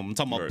away from him. I'm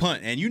talking about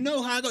punt. And you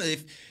know how I go.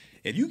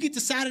 If you get the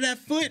side of that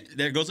foot,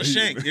 there goes a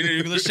shank.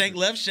 There goes a shank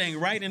left, shank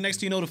right, and next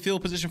thing you know, the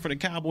field position for the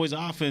Cowboys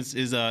offense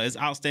is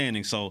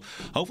outstanding. So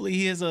hopefully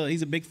he's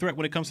a big threat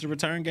when it comes to the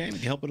return game. He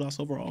can help with us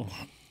overall.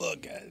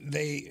 Look,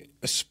 they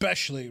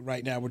especially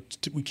right now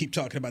we keep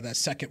talking about that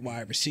second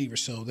wide receiver,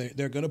 so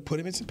they're going to put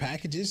him in some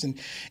packages,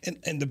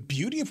 and the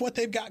beauty of what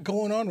they've got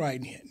going on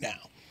right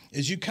now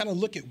is you kind of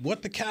look at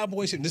what the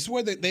Cowboys, and this is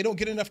where they don't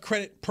get enough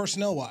credit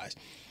personnel wise.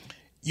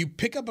 You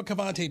pick up a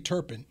KaVontae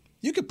Turpin,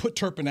 you could put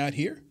Turpin out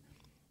here.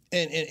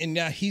 And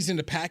now he's in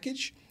the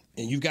package,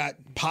 and you've got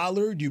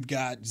Pollard, you've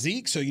got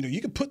Zeke, so you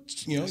can put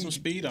some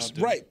speed out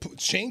there, right?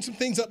 Change some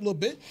things up a little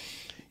bit.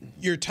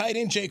 Your tight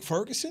end Jake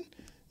Ferguson.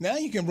 Now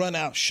you can run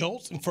out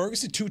Schultz and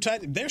Ferguson, two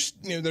tight. They're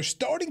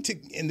starting to,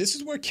 and this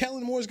is where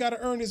Kellen Moore's got to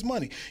earn his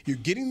money. You're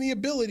getting the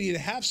ability to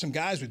have some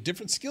guys with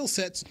different skill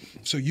sets,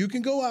 so you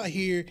can go out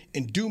here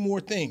and do more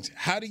things.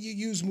 How do you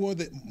use more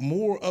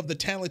of the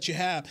talent you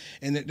have?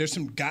 And there's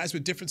some guys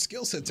with different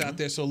skill sets out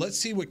there. So let's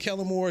see what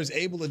Kellen Moore is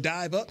able to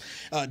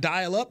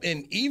dial up.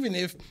 And even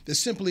if the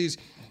simply is,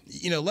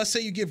 let's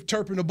say you give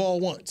Turpin the ball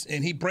once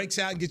and he breaks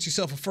out and gets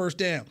yourself a first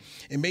down.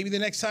 And maybe the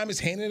next time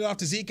is handing it off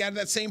to Zeke out of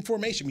that same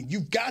formation. I mean,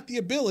 you've got the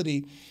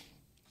ability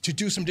to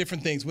do some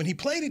different things. When he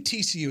played at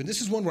TCU, and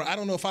this is one where I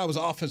don't know if I was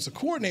offensive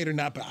coordinator or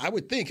not, but I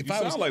would think if I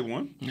was. You sound like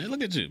one. Yeah,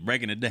 look at you,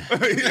 breaking it down.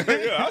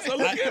 I said,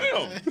 look at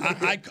him.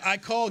 I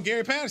called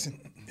Gary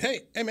Patterson.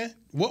 Hey, man,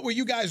 what were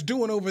you guys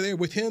doing over there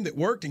with him that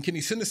worked, and can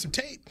you send us some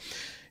tape?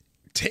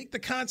 Take the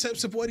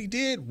concepts of what he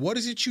did, what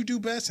is it you do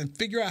best, and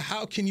figure out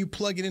how can you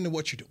plug it into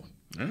what you're doing.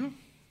 Yeah,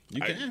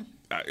 you can.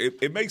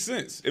 It makes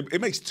sense. It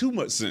makes too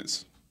much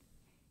sense.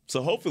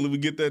 So hopefully we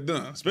get that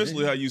done,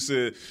 especially how you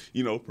said,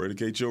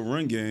 predicate your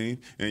run game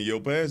and your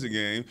passing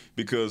game,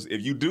 because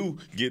if you do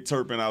get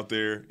Turpin out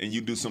there and you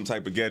do some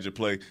type of gadget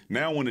play,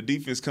 now when the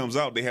defense comes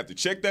out, they have to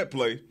check that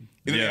play,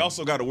 and they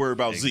also got to worry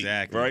about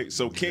Zeke, right?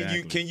 So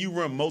can you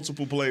run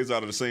multiple plays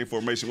out of the same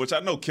formation, which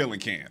I know Kellen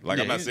can.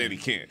 I'm not saying he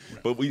can't,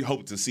 but we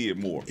hope to see it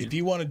more. If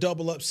you want to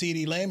double up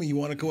CeeDee Lamb and you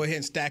want to go ahead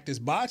and stack this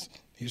box,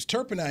 here's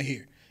Turpin out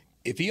here.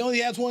 If he only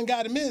has one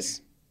guy to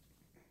miss,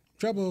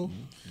 trouble.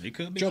 He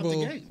could be out the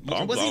gate.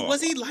 Was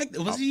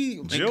he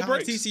in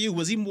college TCU?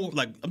 Was he more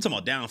like, I'm talking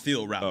about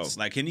downfield routes?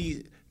 Like, can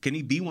he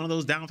be one of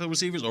those downfield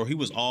receivers, or he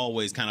was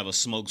always kind of a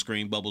smoke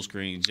screen, bubble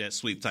screen, jet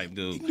sweep type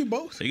dude? He can do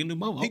both. He can do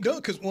both. He does,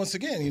 because once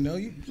again,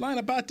 you line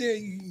up out there,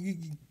 you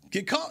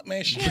get caught,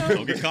 man.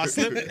 Don't get caught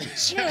slipping.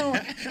 So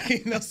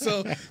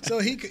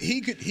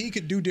he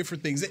could do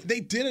different things. They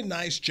did a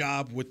nice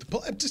job with the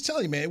play. I'm just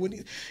telling you, man.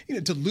 When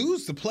to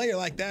lose the player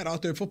like that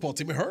out there, football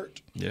team, it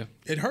hurt. Yeah,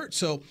 it hurt.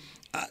 So,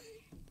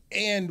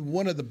 and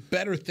one of the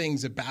better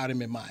things about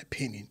him, in my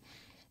opinion,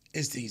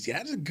 is he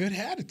has a good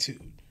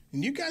attitude.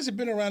 And you guys have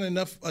been around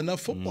enough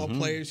football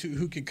players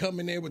who can come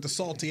in there with a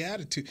salty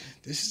attitude.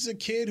 This is a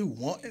kid who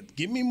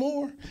give me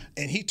more.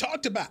 And he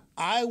talked about,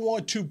 I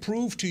want to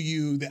prove to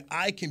you that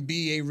I can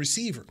be a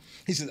receiver.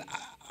 He says,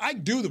 I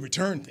do the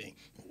return thing.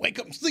 Wake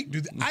up and sleep.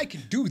 I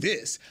can do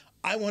this.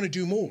 I want to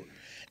do more.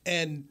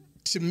 And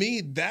to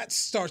me, that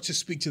starts to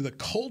speak to the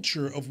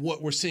culture of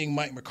what we're seeing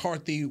Mike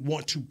McCarthy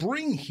want to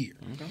bring here,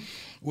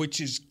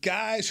 which is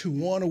guys who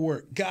want to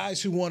work,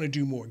 guys who want to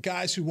do more,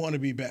 guys who want to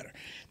be better.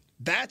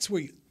 That's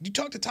where you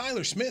talk to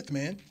Tyler Smith,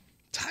 man.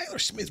 Tyler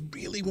Smith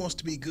really wants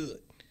to be good.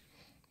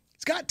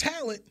 He's got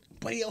talent,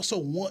 but he also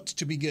wants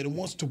to be good and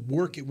wants to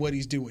work at what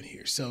he's doing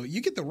here. So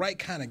you get the right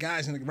kind of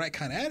guys and the right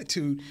kind of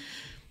attitude,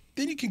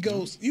 then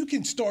you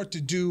can start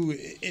to do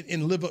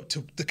and live up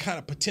to the kind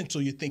of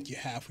potential you think you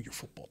have for your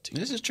football team.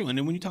 This is true. And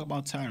then when you talk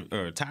about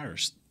Tyler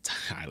Smith.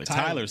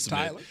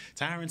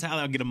 Tyron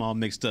Tyler, I'll get them all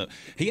mixed up.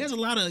 He has a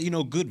lot of,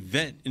 good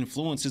vet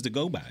influences to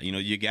go by.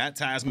 You got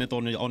Ty Smith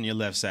on your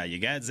left side. You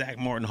got Zach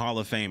Martin, Hall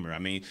of Famer. I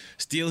mean,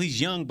 Steele,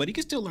 he's young, but he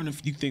can still learn a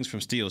few things from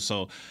Steele.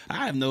 So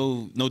I have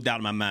no doubt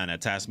in my mind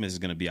that Ty Smith is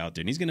going to be out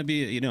there. And he's going to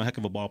be a heck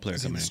of a ball player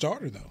coming in. He's the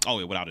starter, though. Oh,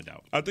 yeah, without a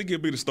doubt. I think he'll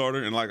be the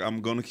starter. And,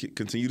 I'm going to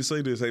continue to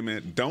say this. Hey,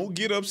 man, don't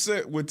get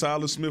upset with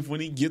Tyler Smith when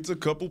he gets a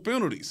couple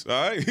penalties.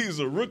 All right? He's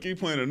a rookie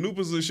playing a new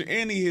position,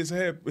 and he's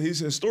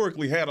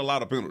historically had a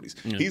lot of penalties.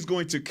 Yeah. He's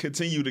going to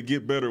continue to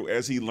get better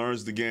as he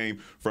learns the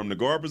game from the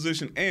guard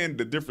position and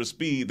the different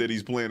speed that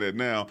he's playing at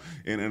now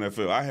in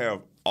NFL. I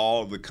have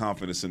all the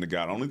confidence in the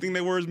guy. The only thing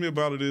that worries me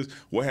about it is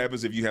what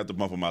happens if you have to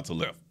bump him out to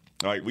left.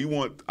 All right, we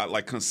want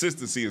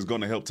consistency is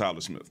going to help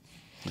Tyler Smith.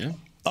 Yeah.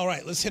 All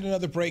right, let's hit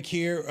another break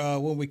here.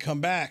 When we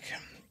come back,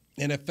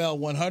 NFL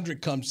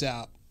 100 comes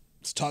out.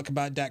 Let's talk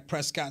about Dak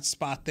Prescott's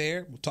spot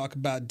there. We'll talk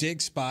about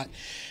Diggs' spot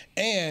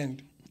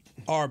and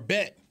our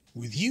bet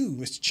with you,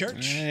 Mr.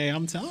 Church. Hey,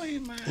 I'm telling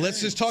you, man. Let's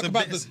just talk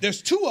about this.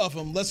 There's two of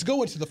them. Let's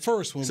go into the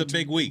first one. It's a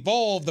big week.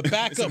 Involve the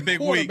backup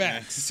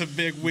quarterbacks. It's a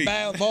big week.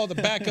 Involve the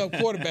backup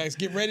quarterbacks.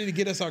 Get ready to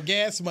get us our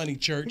gas money,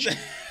 Church.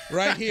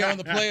 Right here on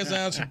the Players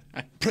Lounge,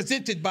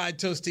 presented by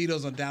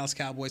Tostitos on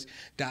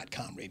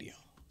DallasCowboys.com radio.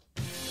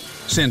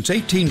 Since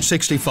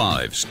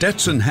 1865,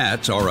 Stetson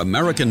hats are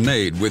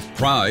American-made with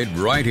pride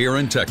right here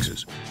in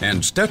Texas.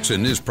 And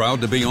Stetson is proud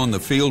to be on the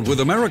field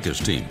with America's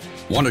team.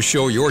 Want to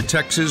show your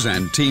Texas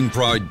and team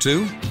pride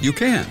too? You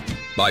can.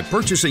 By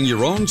purchasing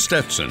your own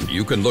Stetson,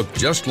 you can look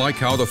just like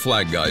how the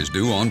flag guys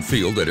do on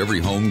field at every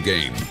home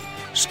game.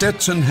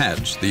 Stetson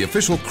hats, the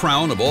official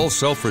crown of all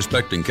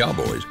self-respecting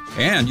Cowboys,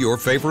 and your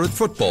favorite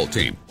football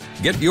team.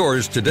 Get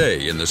yours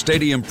today in the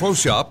Stadium Pro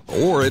Shop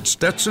or at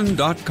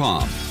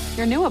Stetson.com.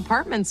 Your new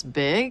apartment's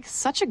big.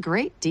 Such a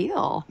great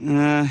deal.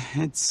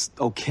 It's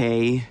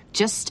okay.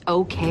 Just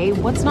okay?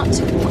 What's not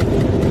to...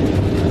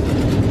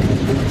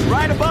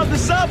 Right above the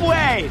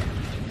subway!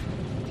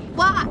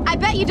 Well, I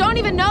bet you don't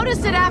even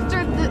notice it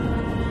after the...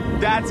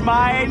 That's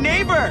my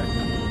neighbor,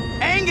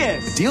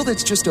 Angus. A deal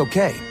that's just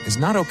okay is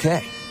not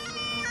okay.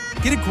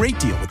 Get a great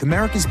deal with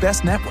America's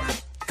Best Network.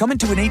 Come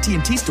into an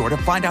AT&T store to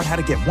find out how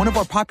to get one of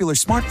our popular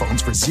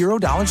smartphones for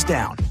 $0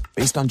 down.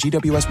 Based on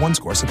GWS One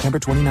score September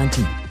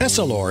 2019.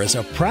 Essilor is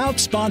a proud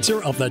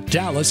sponsor of the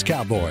Dallas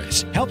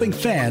Cowboys, helping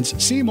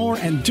fans see more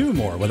and do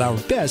more with our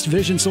best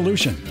vision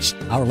solutions.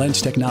 Our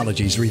lens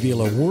technologies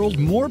reveal a world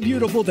more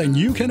beautiful than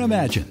you can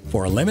imagine.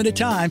 For a limited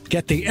time,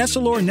 get the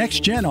Essilor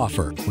Next Gen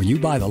offer. When you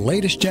buy the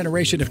latest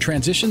generation of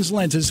Transitions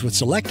lenses with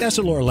select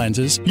Essilor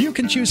lenses, you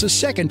can choose a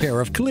second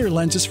pair of clear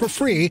lenses for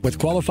free with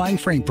qualifying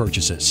frame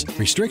purchases.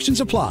 Restrictions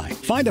apply.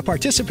 Find a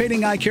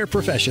participating eye care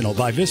professional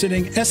by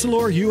visiting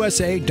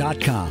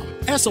EssilorUSA.com.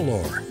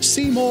 Essilor.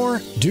 See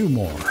more, do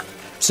more.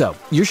 So,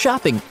 you're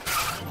shopping,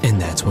 and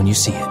that's when you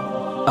see it.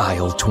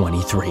 Aisle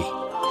 23.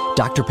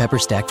 Dr. Pepper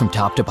stacked from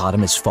top to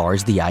bottom as far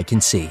as the eye can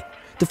see.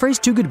 The phrase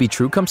too good to be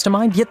true comes to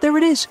mind, yet there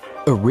it is.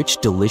 A rich,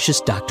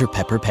 delicious Dr.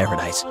 Pepper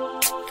paradise.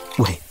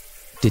 Wait,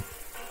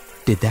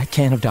 did that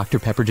can of Dr.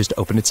 Pepper just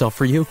open itself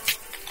for you?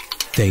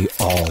 They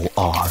all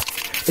are.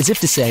 As if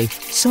to say,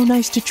 so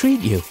nice to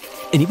treat you.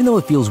 And even though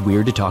it feels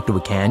weird to talk to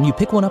a can, you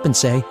pick one up and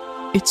say,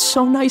 it's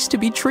so nice to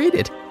be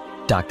treated.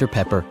 Dr.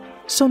 Pepper,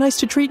 so nice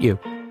to treat you.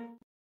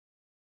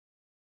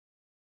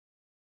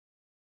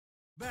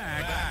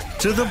 Back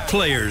to the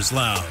Players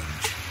Lounge.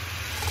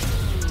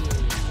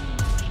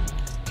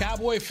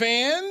 Cowboy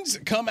fans,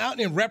 come out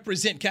and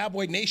represent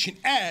Cowboy Nation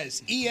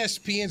as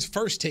ESPN's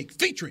First Take,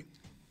 featuring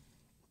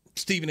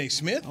Stephen A.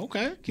 Smith,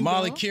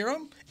 Molly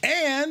Qerim,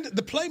 and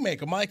the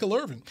playmaker, Michael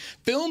Irvin.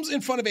 Films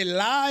in front of a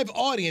live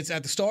audience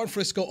at the Star in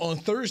Frisco on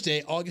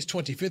Thursday, August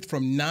 25th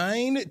from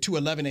 9 to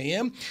 11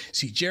 a.m.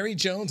 See Jerry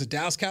Jones, the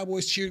Dallas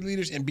Cowboys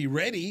cheerleaders, and be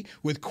ready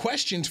with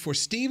questions for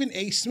Stephen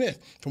A. Smith.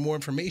 For more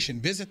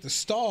information, visit the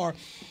Star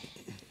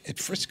at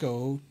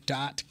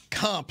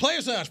Frisco.com.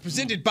 Players Lounge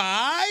presented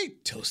by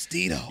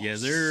Tostitos.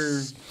 Yes,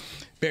 sir.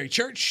 Barry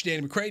Church,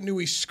 Danny McCray,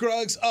 Newey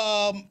Scruggs.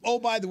 Oh,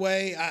 by the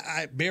way,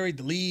 I buried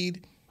the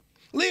lead.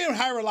 Liam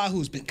Hiralahu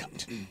has been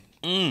cut.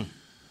 Yeah,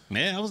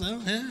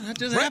 that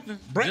just happened.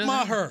 Brett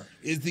Maher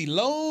is the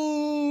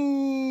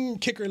lone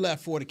kicker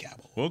left for the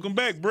Cowboys. Welcome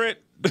back, Brett.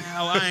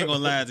 I ain't gonna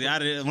lie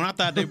to you. When I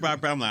thought they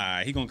brought Brett, I'm like, all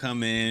right, he gonna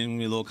come in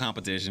with a little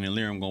competition, and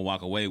Liam gonna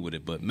walk away with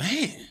it. But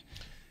man,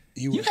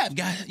 you have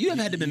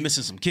had to been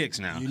missing some kicks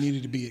now. You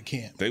needed to be at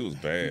camp. They was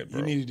bad,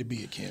 bro. You needed to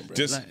be at camp, bro.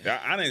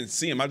 I didn't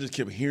see him. I just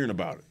kept hearing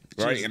about it.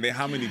 Right, and then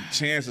how many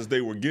chances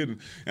they were getting,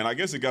 and I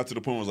guess it got to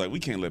the point where it was like, we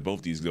can't let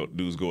both these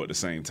dudes go at the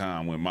same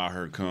time when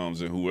Maher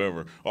comes and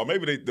whoever, or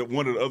maybe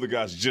one of the other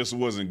guys just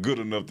wasn't good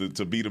enough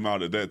to beat him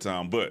out at that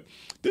time. But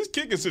this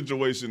kicking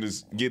situation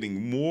is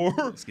getting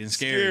more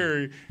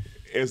scary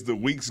as the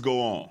weeks go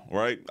on,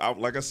 right?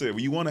 Like I said,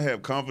 you want to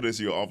have confidence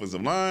in your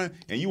offensive line,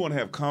 and you want to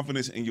have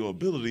confidence in your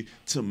ability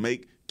to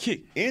make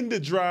kick, end the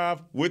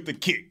drive with the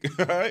kick,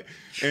 right?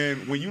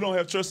 And when you don't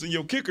have trust in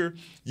your kicker,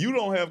 you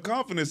don't have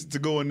confidence to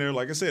go in there,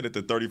 like I said, at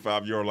the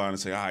 35-yard line and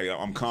say, all right,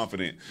 I'm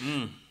confident.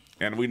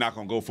 And we're not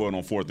going to go for it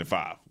on 4th and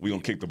 5. We're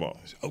going to kick the ball.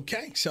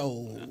 Okay,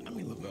 so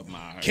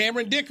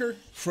Cameron Dicker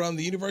from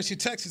the University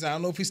of Texas. I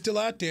don't know if he's still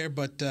out there,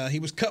 but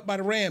he was cut by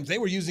the Rams. They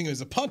were using him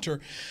as a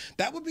punter.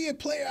 That would be a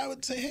player I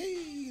would say,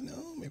 hey,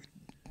 maybe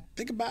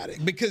think about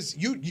it. Because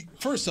you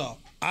first off,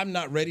 I'm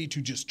not ready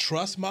to just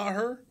trust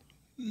Maher.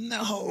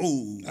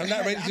 No, I'm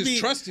not ready to just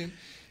trust him.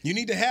 You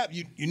need to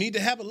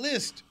have a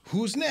list.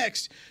 Who's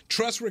next?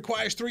 Trust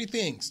requires 3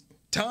 things: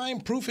 time,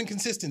 proof, and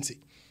consistency.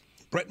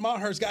 Brett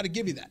Maher's got to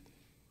give you that.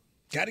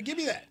 Got to give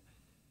you that.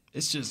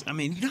 It's just,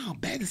 you know how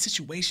bad the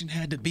situation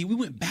had to be. We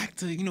went back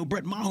to,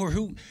 Brett Maher,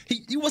 who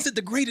he wasn't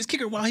the greatest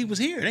kicker while he was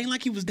here. It ain't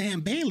like he was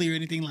Dan Bailey or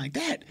anything like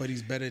that. But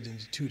he's better than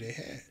the 2 they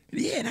had.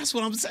 Yeah, that's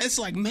what I'm saying. It's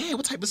like, man,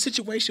 what type of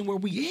situation were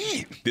we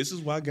in? This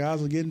is why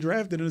guys are getting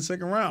drafted in the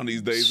second round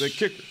these days at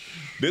kicker.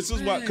 This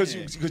is why, because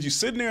you're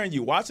sitting there and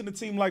you're watching a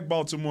team like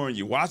Baltimore, and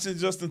you're watching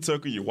Justin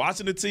Tucker, you're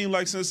watching a team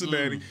like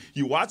Cincinnati,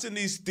 you're watching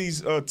these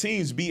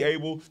teams be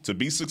able to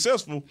be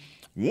successful.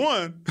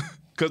 One,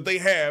 because they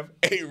have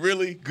a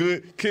really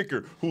good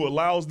kicker who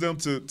allows them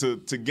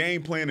to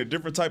game plan in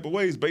different type of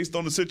ways based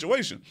on the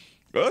situation.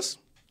 Us,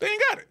 they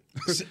ain't got it.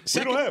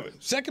 We don't have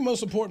it. Second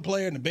most important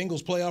player in the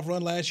Bengals playoff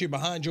run last year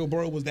behind Joe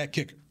Burrow was that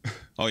kicker.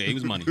 Oh, yeah, he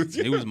was money.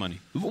 He was money.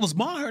 Was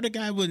Maher the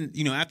guy when,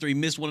 after he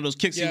missed one of those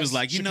kicks, he was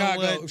like,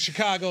 Chicago, know what?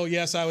 Chicago,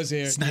 yes, I was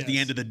there. It's not the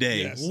end of the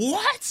day. Yes.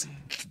 What?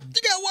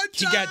 You got one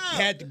job. He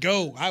had to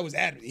go. I was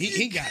adamant.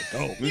 He got to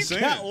go. You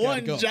got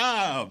one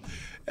job.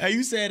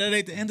 You said that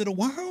ain't the end of the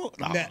world?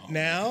 Oh.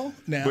 Now.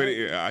 But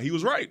he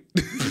was right.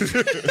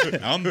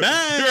 I'm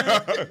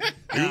back.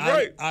 He was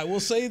right. I will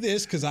say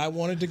this because I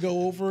wanted to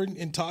go over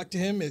and talk to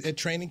him at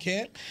training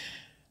camp.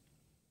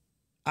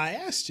 I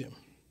asked him,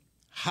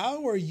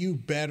 how are you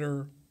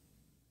better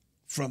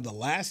from the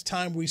last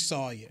time we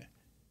saw you?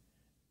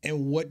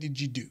 And what did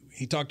you do?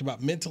 He talked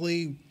about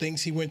mentally,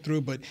 things he went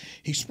through, but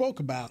he spoke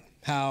about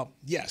how,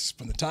 yes,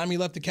 from the time he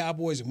left the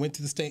Cowboys and went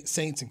to the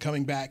Saints and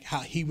coming back, how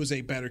he was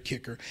a better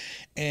kicker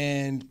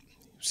and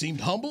seemed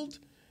humbled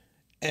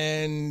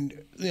and,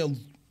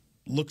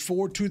 looked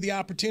forward to the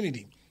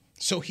opportunity.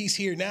 So he's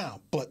here now.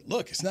 But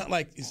look, it's not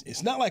like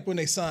when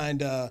they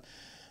signed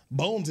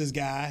Bones'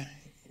 guy,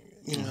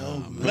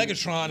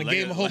 Legatron, and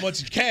gave him a whole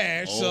bunch of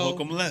cash. Hook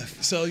 'em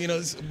left. So, you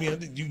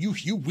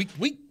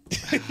weak.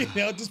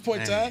 At this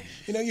point in time,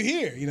 you're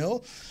here,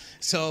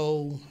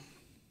 So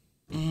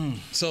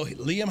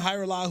Liam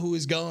Hajrullahu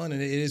is gone,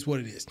 and it is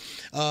what it is.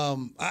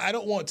 I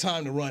don't want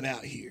time to run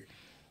out here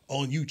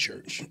on you,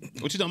 Church.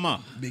 What you talking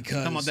about?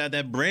 Because talking about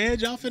that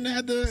bread y'all finna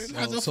have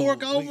to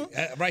fork over?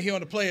 Right here on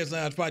the Players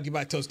Lounge, brought to you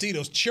by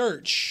Tostitos.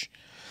 Church.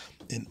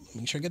 And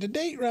make sure I get the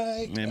date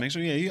right. Yeah, make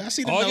sure. Yeah, I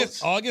see the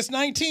notes. August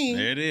 19.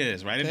 There it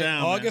is. Write it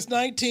down. August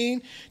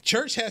 19.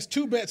 Church has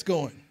 2 bets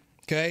going.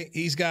 Okay,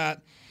 he's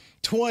got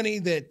 20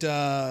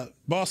 that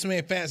Boston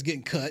Man Fat's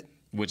getting cut.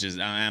 Which is,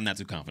 I'm not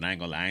too confident. I ain't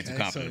gonna lie. I ain't too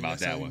confident about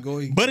that one.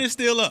 But but it's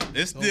still up.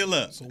 It's still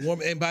up. So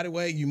and by the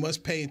way, you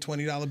must pay in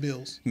 $20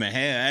 bills. Man,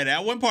 hey,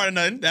 that wasn't part of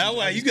nothing. That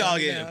way you gotta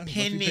get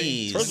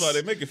pennies. First of all,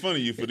 they're making fun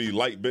of you for these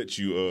light bets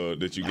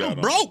that you got.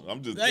 I'm broke.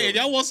 I'm just. Hey,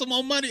 y'all want some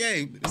more money?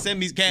 Hey, send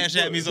me cash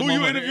at me some more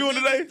money. Who you interviewing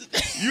today?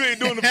 You ain't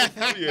doing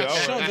it. Yeah,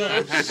 all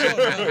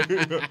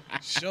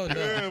right. Sure enough.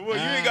 Yeah, well,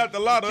 you ain't got a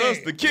lot of us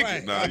to kick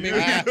it now. I mean,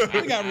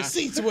 we got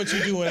receipts of what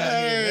you're doing out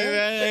here,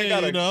 man. They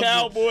got a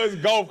Cowboys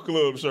Golf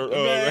Club shirt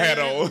hat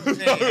on.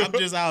 I'm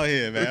just out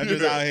here, man. I'm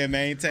just out here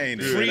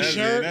maintaining. Free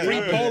shirt,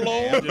 free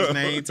polo. I'm just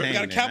maintaining. You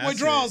got a Cowboy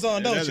draws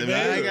on, don't you,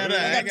 man?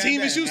 I got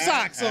team issue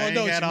socks on,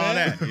 don't you, man? I got all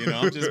that.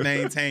 I'm just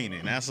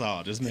maintaining. That's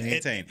all. Just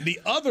maintaining. The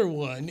other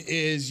one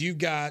is you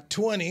got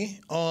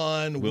 20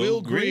 on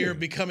Will Grier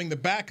becoming the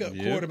backup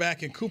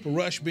quarterback and Cooper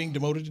Rush being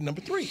demoted to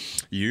number 3.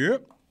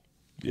 Yep.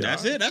 Yeah.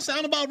 That's it. That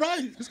sounds about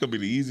right. It's going to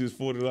be the easiest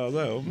 $40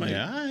 out, man.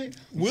 Yeah, all right.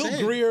 Will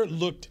Grier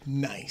looked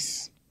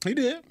nice. He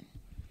did.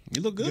 He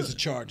looked good. Against the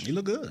Chargers. He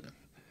looked good.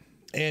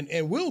 And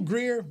Will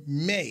Grier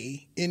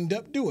may end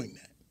up doing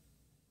that.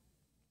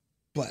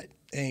 But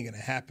it ain't going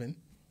to happen.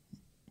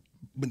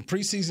 When the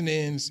preseason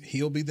ends,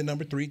 he'll be the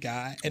number 3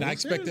 guy. And I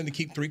expect them to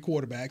keep 3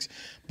 quarterbacks.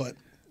 But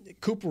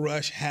Cooper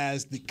Rush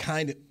has the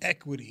kind of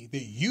equity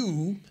that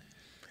you,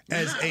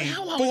 as a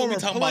how long former are we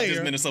talking player, about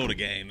this Minnesota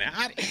game, man?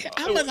 How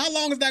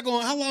long is that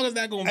going? How long is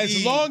that going to be?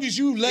 As long as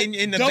you let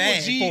in the Double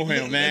bag G for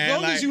him, man.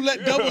 As long as you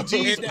let Double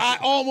G, I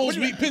almost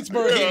beat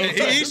Pittsburgh.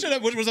 He should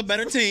have, which was a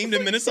better team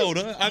than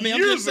Minnesota. I mean,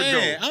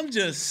 I'm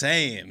just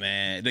saying,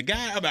 man. The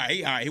guy, all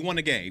right, he won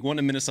the game. He won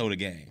the Minnesota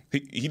game.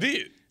 He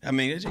did. I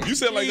mean, you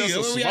said like that's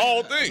a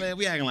small thing. Man,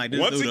 we acting like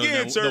this. Once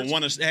again, Church, the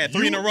one had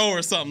 3 in a row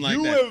or something like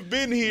that. You have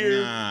been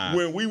here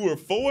when we were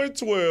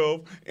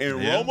 4-12 and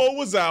Romo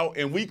was out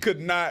and we could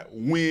not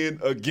win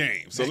a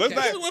game. So let's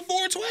not. We went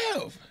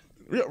 4-12.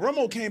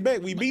 Romo came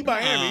back. We beat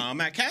Miami.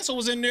 Matt Castle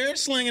was in there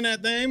slinging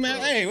that thing,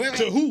 man. Hey,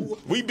 to who?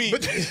 We beat.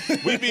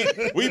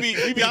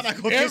 Y'all not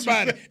gonna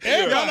everybody.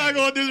 Y'all not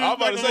gonna do I'm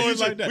about to say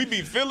like that. We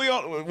beat Philly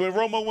when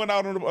Romo went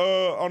out on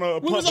a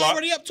we was block.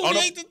 already up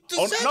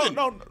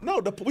 28-7. No.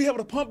 We have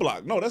a punt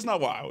block. No, that's not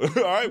why.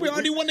 All right, we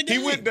already won the game.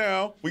 He went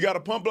down. We got a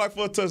punt block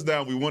for a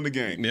touchdown. We won the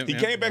game. He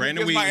came back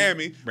against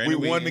Miami. We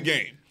won the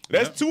game.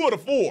 That's 2 of the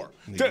 4.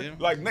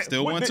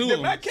 Still won 2 of them.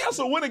 Did Matt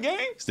Castle win a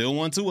game? Still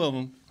won 2 of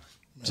them.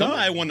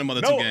 Somebody won them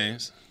other 2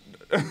 games.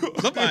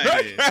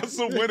 Matt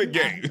Castle win a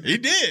game. He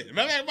did.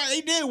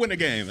 He did win a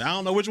game. I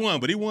don't know which one,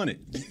 but he won it.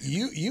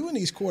 You and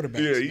these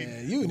quarterbacks,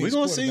 man. You and these we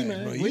gonna see,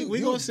 man. We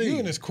gonna see. You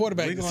and this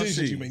quarterback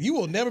decisions you make. You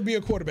will never be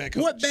a quarterback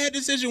coach. What bad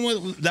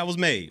decision that was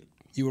made?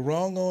 You were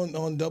wrong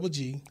on Double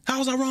G. How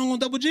was I wrong on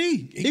Double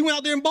G? He went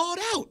out there and balled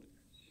out.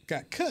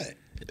 Got cut.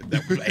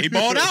 He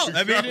balled out.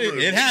 I mean,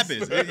 it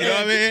happens. You know what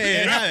I mean?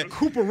 It happens.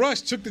 Cooper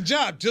Rush took the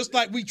job, just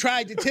like we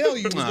tried to tell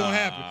you was going to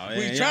happen.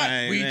 We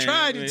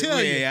tried to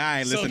tell you. I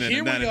ain't listening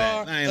to none of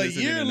that. So here we are, a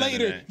year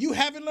later, you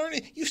haven't learned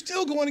it. You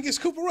still going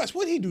against Cooper Rush.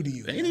 What did he do to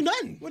you? He do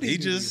nothing. What did he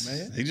do to you,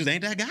 man? He just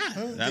ain't that guy.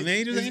 I mean,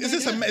 he just ain't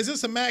that guy. Is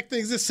this a MAC thing?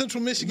 Is this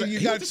Central Michigan?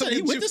 You got something.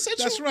 He went to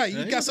Central. That's right.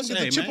 You got something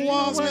with the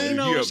Chippewas,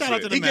 man. Shout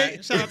out to the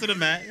MAC. Shout out to the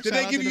MAC. Did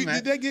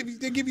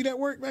they give you that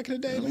work back in the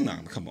day, man? No,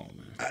 come on,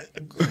 man.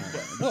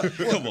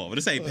 Come on,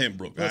 this ain't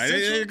Pembroke. All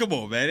right? Come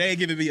on, man. They ain't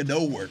giving me a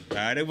no work. All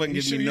right? They wasn't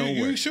giving me no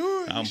work. You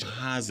sure? I'm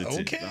positive.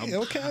 Okay.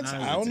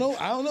 Positive. I don't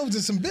know.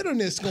 There's some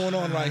bitterness going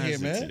on right here,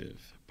 man.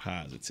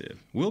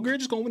 Positive. Will Greer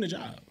just gonna win the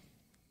job.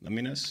 I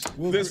mean, that's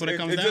what it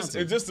comes down to.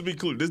 And just to be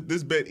clear,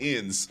 this bet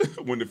ends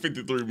when the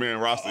 53-man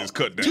roster is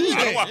cut down.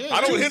 Tuesday.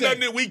 I don't hear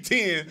nothing in week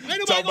 10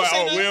 talking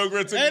about, Will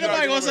Greer. Ain't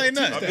nobody gonna say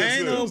nothing.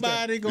 Ain't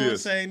nobody gonna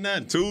say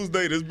nothing.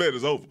 Tuesday, this bet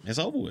is over. It's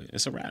over with.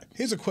 It's a wrap.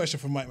 Here's a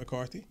question from Mike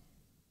McCarthy.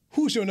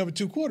 Who's your number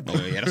 2 quarterback?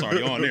 Oh, yeah, that's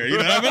already on there. You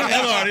know what I mean?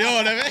 That's already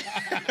on there,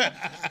 man.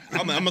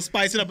 I'm going to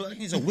spice it up.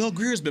 So Will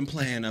Greer's been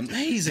playing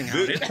amazing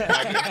out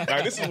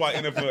there. This is why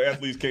NFL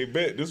athletes can't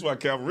bet. This is why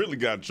Calvin really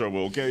got in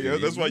trouble, okay?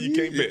 That's why you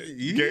can't bet.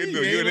 You can't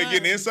do it. They're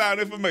getting inside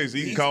information.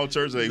 You can call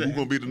church, hey, who's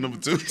going to be the number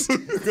 2?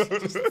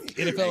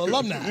 NFL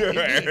alumni.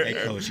 Hey,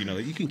 Coach,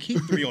 you can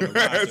keep 3 on the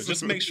roster.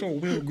 Just make sure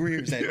Will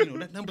Greer's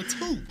that number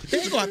 2. They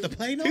ain't going to have to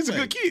play no He's a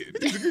good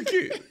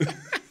kid.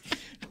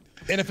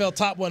 NFL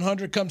Top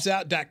 100 comes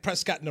out. Dak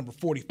Prescott, number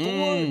 44.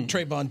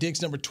 Trayvon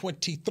Diggs, number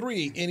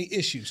 23. Any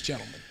issues,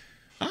 gentlemen?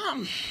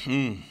 I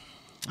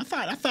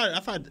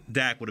thought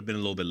Dak would have been a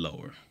little bit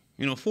lower.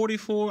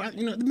 44.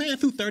 The man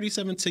threw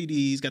 37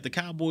 TDs, got the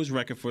Cowboys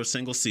record for a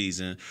single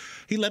season.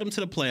 He led them to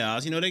the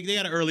playoffs. They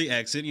had an early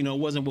exit. It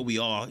wasn't what we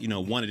all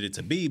wanted it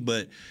to be,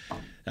 but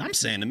I'm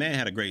saying the man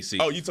had a great season.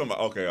 Oh, you talking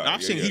about okay?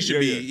 I'm saying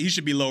he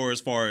should be lower as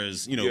far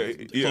as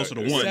closer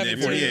to 1 than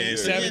 48.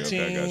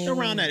 17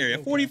 around that area.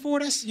 44.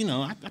 That's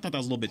I thought that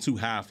was a little bit too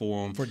high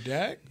for him. For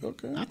Dak,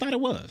 okay. I thought it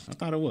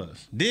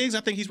was. Diggs,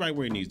 I think he's right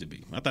where he needs to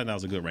be. I thought that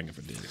was a good ranking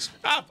for Diggs.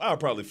 I'll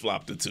probably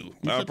flop the 2.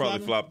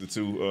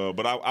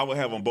 But I would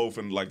have them both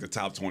in like the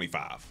top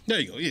 25. There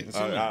you go.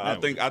 Yeah.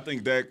 I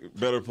think Dak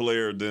better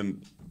player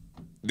than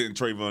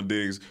Trayvon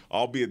Diggs,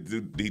 albeit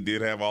he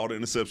did have all the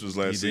interceptions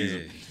last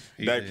season.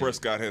 Dak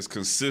Prescott has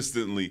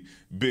consistently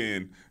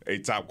been a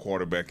top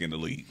quarterback in the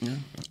league. Yeah.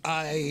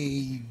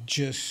 I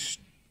just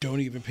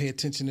don't even pay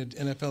attention to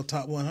NFL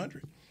Top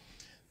 100.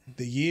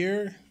 The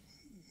year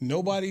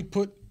nobody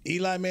put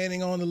Eli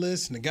Manning on the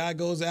list, and the guy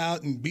goes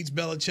out and beats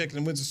Belichick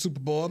and wins the Super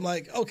Bowl. I'm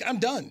like, okay, I'm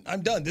done.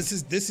 This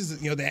is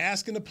they're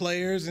asking the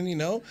players,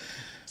 and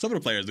some of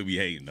the players do be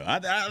hating though. I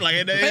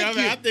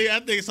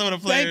think some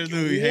of the players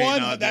do be hating.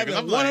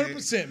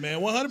 100%, man,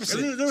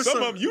 100%.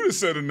 Some of them you just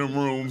said in them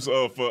rooms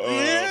for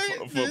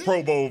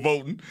Pro Bowl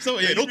voting.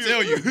 So don't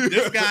tell you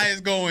this guy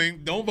is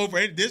going. Don't vote for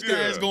it. This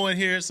guy is going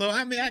here. So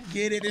I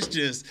get it. It's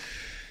just.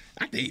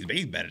 I think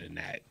he's better than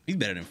that. He's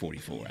better than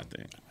 44, I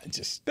think.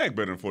 Dak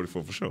better than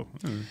 44 for sure.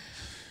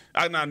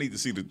 I now need to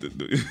see the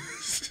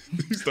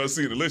you start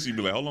seeing the list, you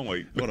be like, hold on,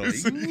 wait. Hold on.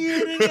 And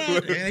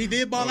he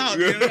did ball out.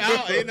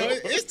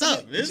 It's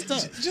tough. It's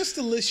tough. Just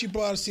the list you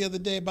brought us the other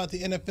day about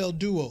the NFL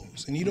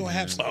duos, and you don't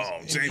have some. Oh,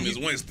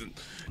 Jameis Winston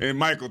and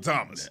Michael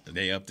Thomas.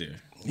 They up there.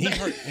 He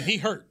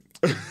hurt.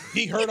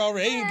 He hurt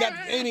already. Ain't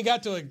even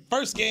got to a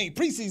first game.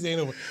 Preseason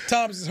ain't over.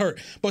 Thomas is hurt.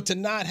 But to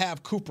not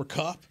have Cooper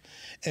Kupp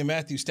and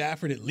Matthew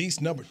Stafford at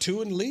least number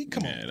 2 in the league,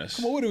 come on.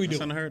 What are we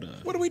doing? Unheard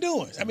of. What are we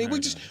doing? I mean,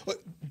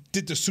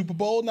 did the Super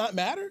Bowl not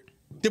matter?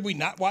 Did we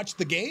not watch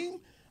the game?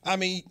 I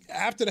mean,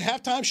 after the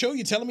halftime show,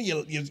 you're telling me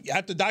you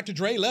after Dr.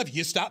 Dre left,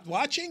 you stopped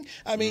watching?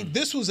 I mean,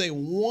 this was a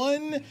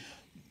one-man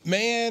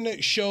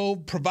show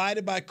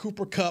provided by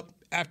Cooper Kupp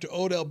after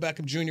Odell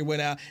Beckham Jr.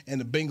 went out,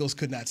 and the Bengals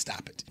could not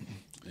stop it.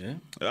 Yeah,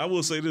 I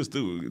will say this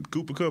too.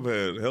 Cooper Kupp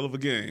had a hell of a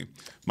game.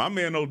 My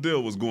man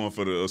Odell was going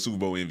for the Super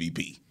Bowl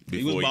MVP.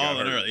 He was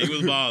balling early. He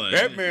was balling.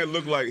 That man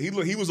looked like he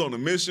was on a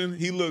mission.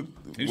 He was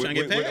trying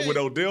to get paid. With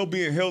Odell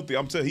being healthy,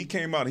 I'm telling you, he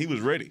came out and he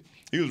was ready.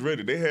 He was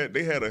ready. They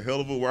had a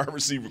hell of a wide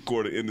receiver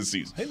quarter in the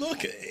season. Hey, look,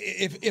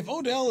 if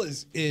Odell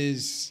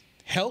is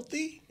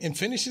healthy and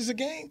finishes a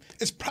game,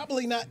 it's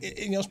probably not.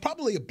 It's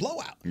probably a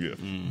blowout. Yeah.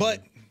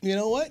 But you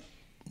know what?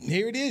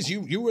 Here it is.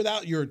 You were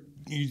without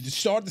you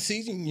started the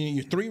season,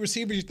 your 3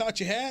 receivers you thought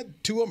you had,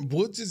 2 of them,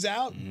 Woods is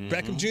out,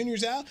 Beckham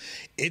Jr.'s out.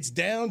 It's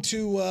down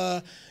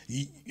to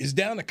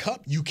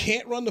Kupp. You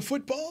can't run the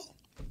football.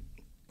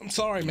 I'm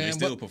sorry, man.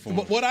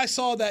 But what I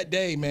saw that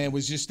day, man,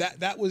 was just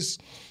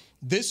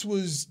this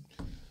was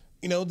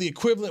the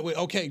equivalent with,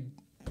 okay,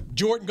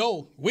 Jordan,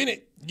 go, win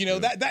it.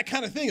 That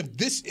kind of thing. If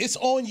this, it's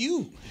on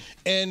you.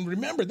 And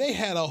remember, they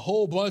had a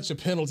whole bunch of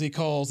penalty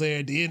calls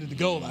there at the end of the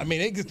goal. I mean,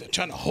 they just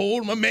trying to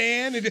hold my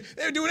man. And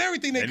they were doing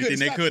everything they could.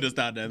 Anything they could to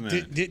stop that man.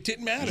 It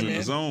didn't matter, man.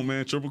 The zone,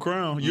 man. Triple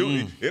crown.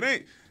 It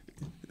ain't.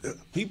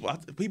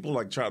 People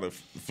like try to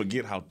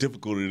forget how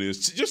difficult it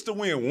is just to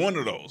win one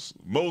of those.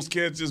 Most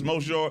catches,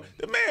 most yards.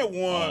 The man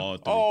won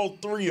all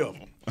 3 of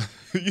them.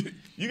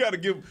 You got to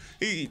give.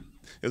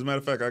 As a matter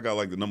of fact, I got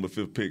like the number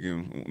 5 pick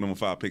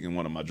in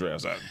one of my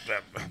drafts. I'm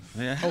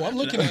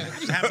looking at it. I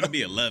just happen to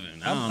be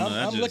 11. I don't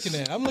know. I'm looking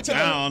at it. I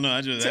don't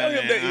know. Tell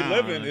him that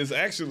 11 is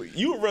actually,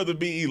 you would rather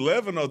be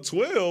 11 or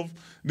 12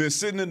 than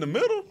sitting in the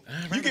middle.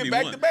 You get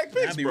back-to-back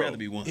picks, bro. I'd rather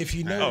be one. If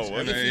you know,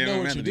 if you know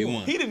what you're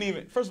doing. He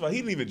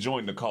didn't even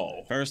join the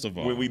call. First of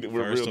all, when we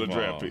revealed the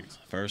draft picks.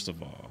 First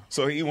of all.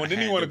 So didn't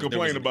he want to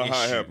complain about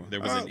how it happened?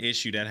 There was an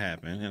issue that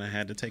happened, and I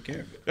had to take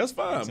care of it. That's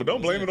fine, but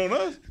don't blame it on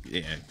us.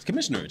 Yeah,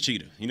 commissioner a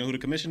cheater. You know who the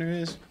commissioner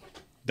is?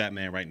 That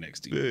man right next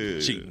to you. Yeah.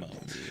 Cheating mode.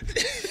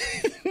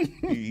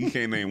 He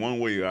can't name one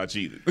way I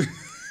cheated.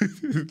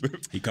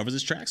 He covers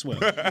his tracks well.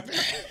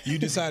 You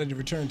decided to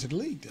return to the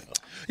league, though.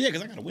 Yeah,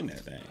 because I got to win that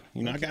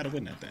thing. I got to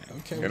win that thing.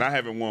 Okay. And I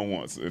haven't won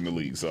once in the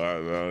league, so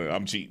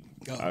I'm cheating.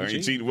 I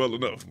ain't cheating well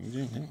enough.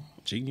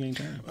 Cheating ain't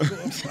time.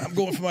 I'm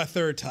going for my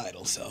third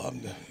title, so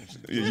I'm. Yeah,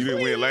 you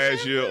didn't win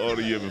last year or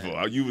the year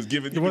before. You was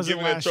giving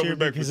that trophy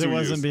back for 2 years. It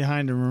wasn't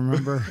behind him,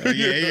 remember?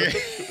 Yeah.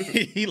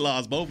 He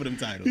lost both of them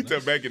titles. He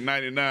took back in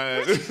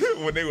 '99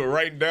 when they were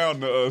writing down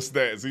the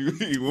stats.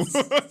 He won.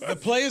 The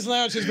Players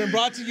Lounge has been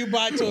brought to you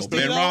by Tostitos.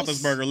 Ben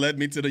Roethlisberger led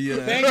me to the.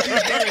 Thank you,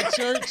 Barry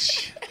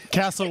Church.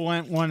 Castle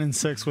went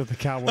 1-6 with the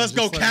Cowboys. Let's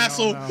go,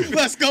 Castle.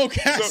 Let's go,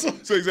 Castle.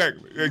 So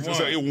exactly.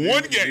 So in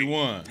one game. He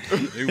won.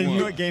 You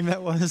know what game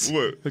that was?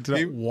 What? Looked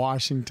it up.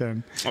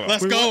 Washington.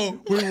 Let's go.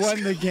 We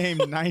won the game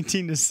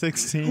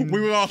 19-16.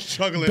 We were all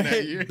struggling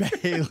that year.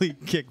 Bailey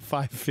kicked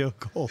 5 field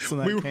goals in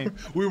that game.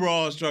 We were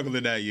all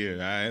struggling that year.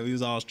 All right, we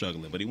was all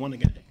struggling, but he won the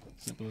game.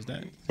 Simple as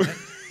that.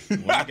 He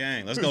won the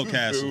game. Let's go,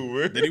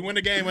 Castle. Did he win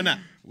the game or not?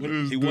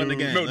 He won the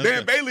game. No,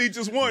 Dan Bailey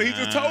just won. He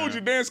just told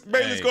you Dan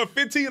Bailey scored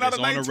 15 out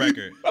of 19. It's on the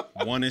record.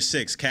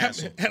 1-6,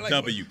 Castle.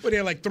 W. But they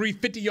had like 3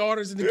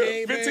 50-yarders in the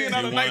game. 15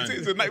 out of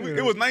 19.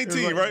 It was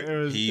 19,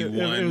 right? He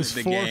won It was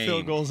the 4 game.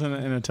 field goals and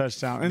a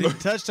touchdown. And the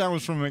touchdown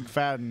was from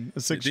McFadden, a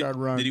 6-yard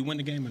run. Did he win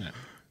the game or not?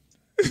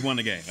 He won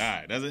the game. All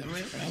right, that's it.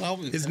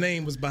 His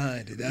name was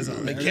behind it. That's all.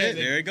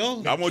 There you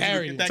go. I want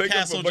you to that take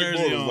Castle up for Blake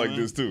jersey Bortles on, like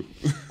this too.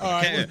 All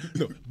right.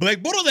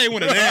 Blake Bortles ain't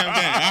win a damn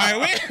game. All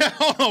right,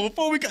 hold on.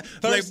 Before we got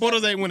Blake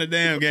Bortles ain't win a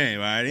damn game.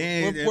 All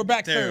right, we're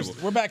back Thursday.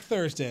 We're back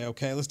Thursday.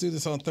 Okay, let's do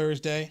this on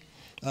Thursday.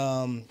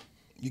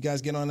 You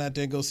guys get on out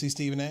there, go see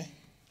Stephen A.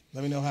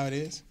 Let me know how it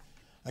is.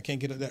 I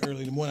can't get up that early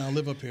in the morning. I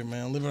live up here,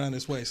 man. I live around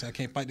this way, so I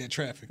can't fight that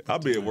traffic. I'll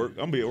be at work.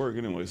 I'm be at work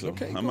anyway, so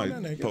okay, I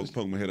might poke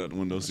my head out the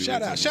window. See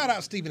shout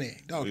out Stephen A.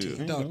 Dog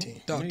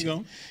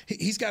team.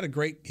 He's got a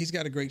great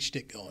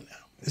shtick going now.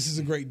 This is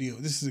a great deal.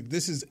 This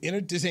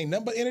ain't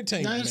nothing but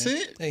entertainment. That's man.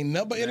 it. Ain't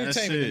nothing but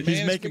entertainment.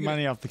 He's making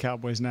money off the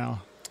Cowboys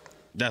now.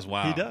 That's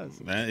wild. He does.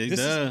 He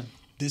does.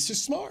 This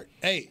is smart.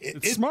 Hey,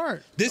 it's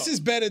smart. This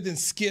is better than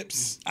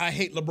Skip's I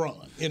hate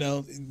LeBron.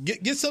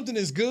 Get something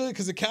that's good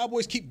because the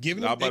Cowboys keep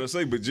giving. I'm about to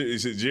say, but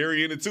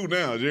Jerry in it too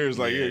now. Jerry's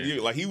like,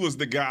 like he was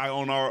the guy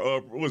on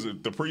our was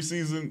it the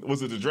preseason?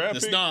 Was it the draft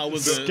pick? No, it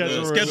was the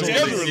schedule.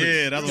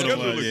 Yeah, that's what it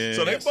was. Yeah.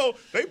 So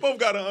they both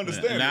got to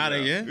understand. Now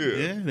they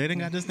didn't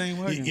got this thing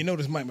working. You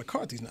notice Mike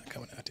McCarthy's not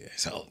coming out there,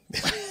 so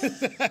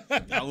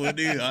I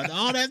wouldn't either.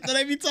 All that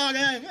they be talking,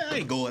 I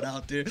ain't going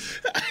out there.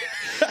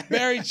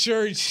 Barry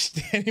Church,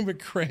 Danny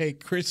McCray,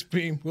 Chris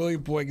Beam,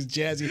 William Boykins,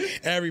 Jazzy,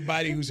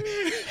 everybody who's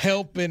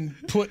helping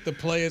put the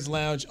Players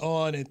Lounge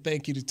on, and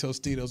thank you to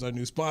Tostitos, our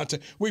new sponsor.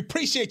 We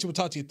appreciate you. We'll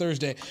talk to you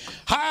Thursday.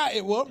 Hi,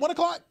 at 1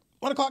 o'clock?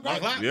 1 o'clock,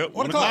 right? 1 o'clock. Yep.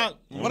 1 o'clock.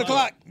 1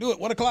 o'clock. Do it.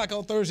 1 o'clock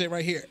on Thursday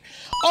right here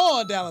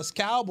on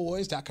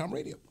DallasCowboys.com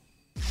radio.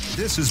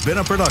 This has been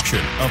a production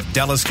of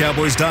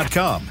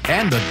DallasCowboys.com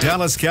and the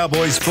Dallas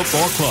Cowboys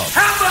Football Club.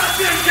 How about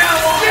this,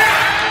 Cowboys?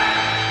 Yeah!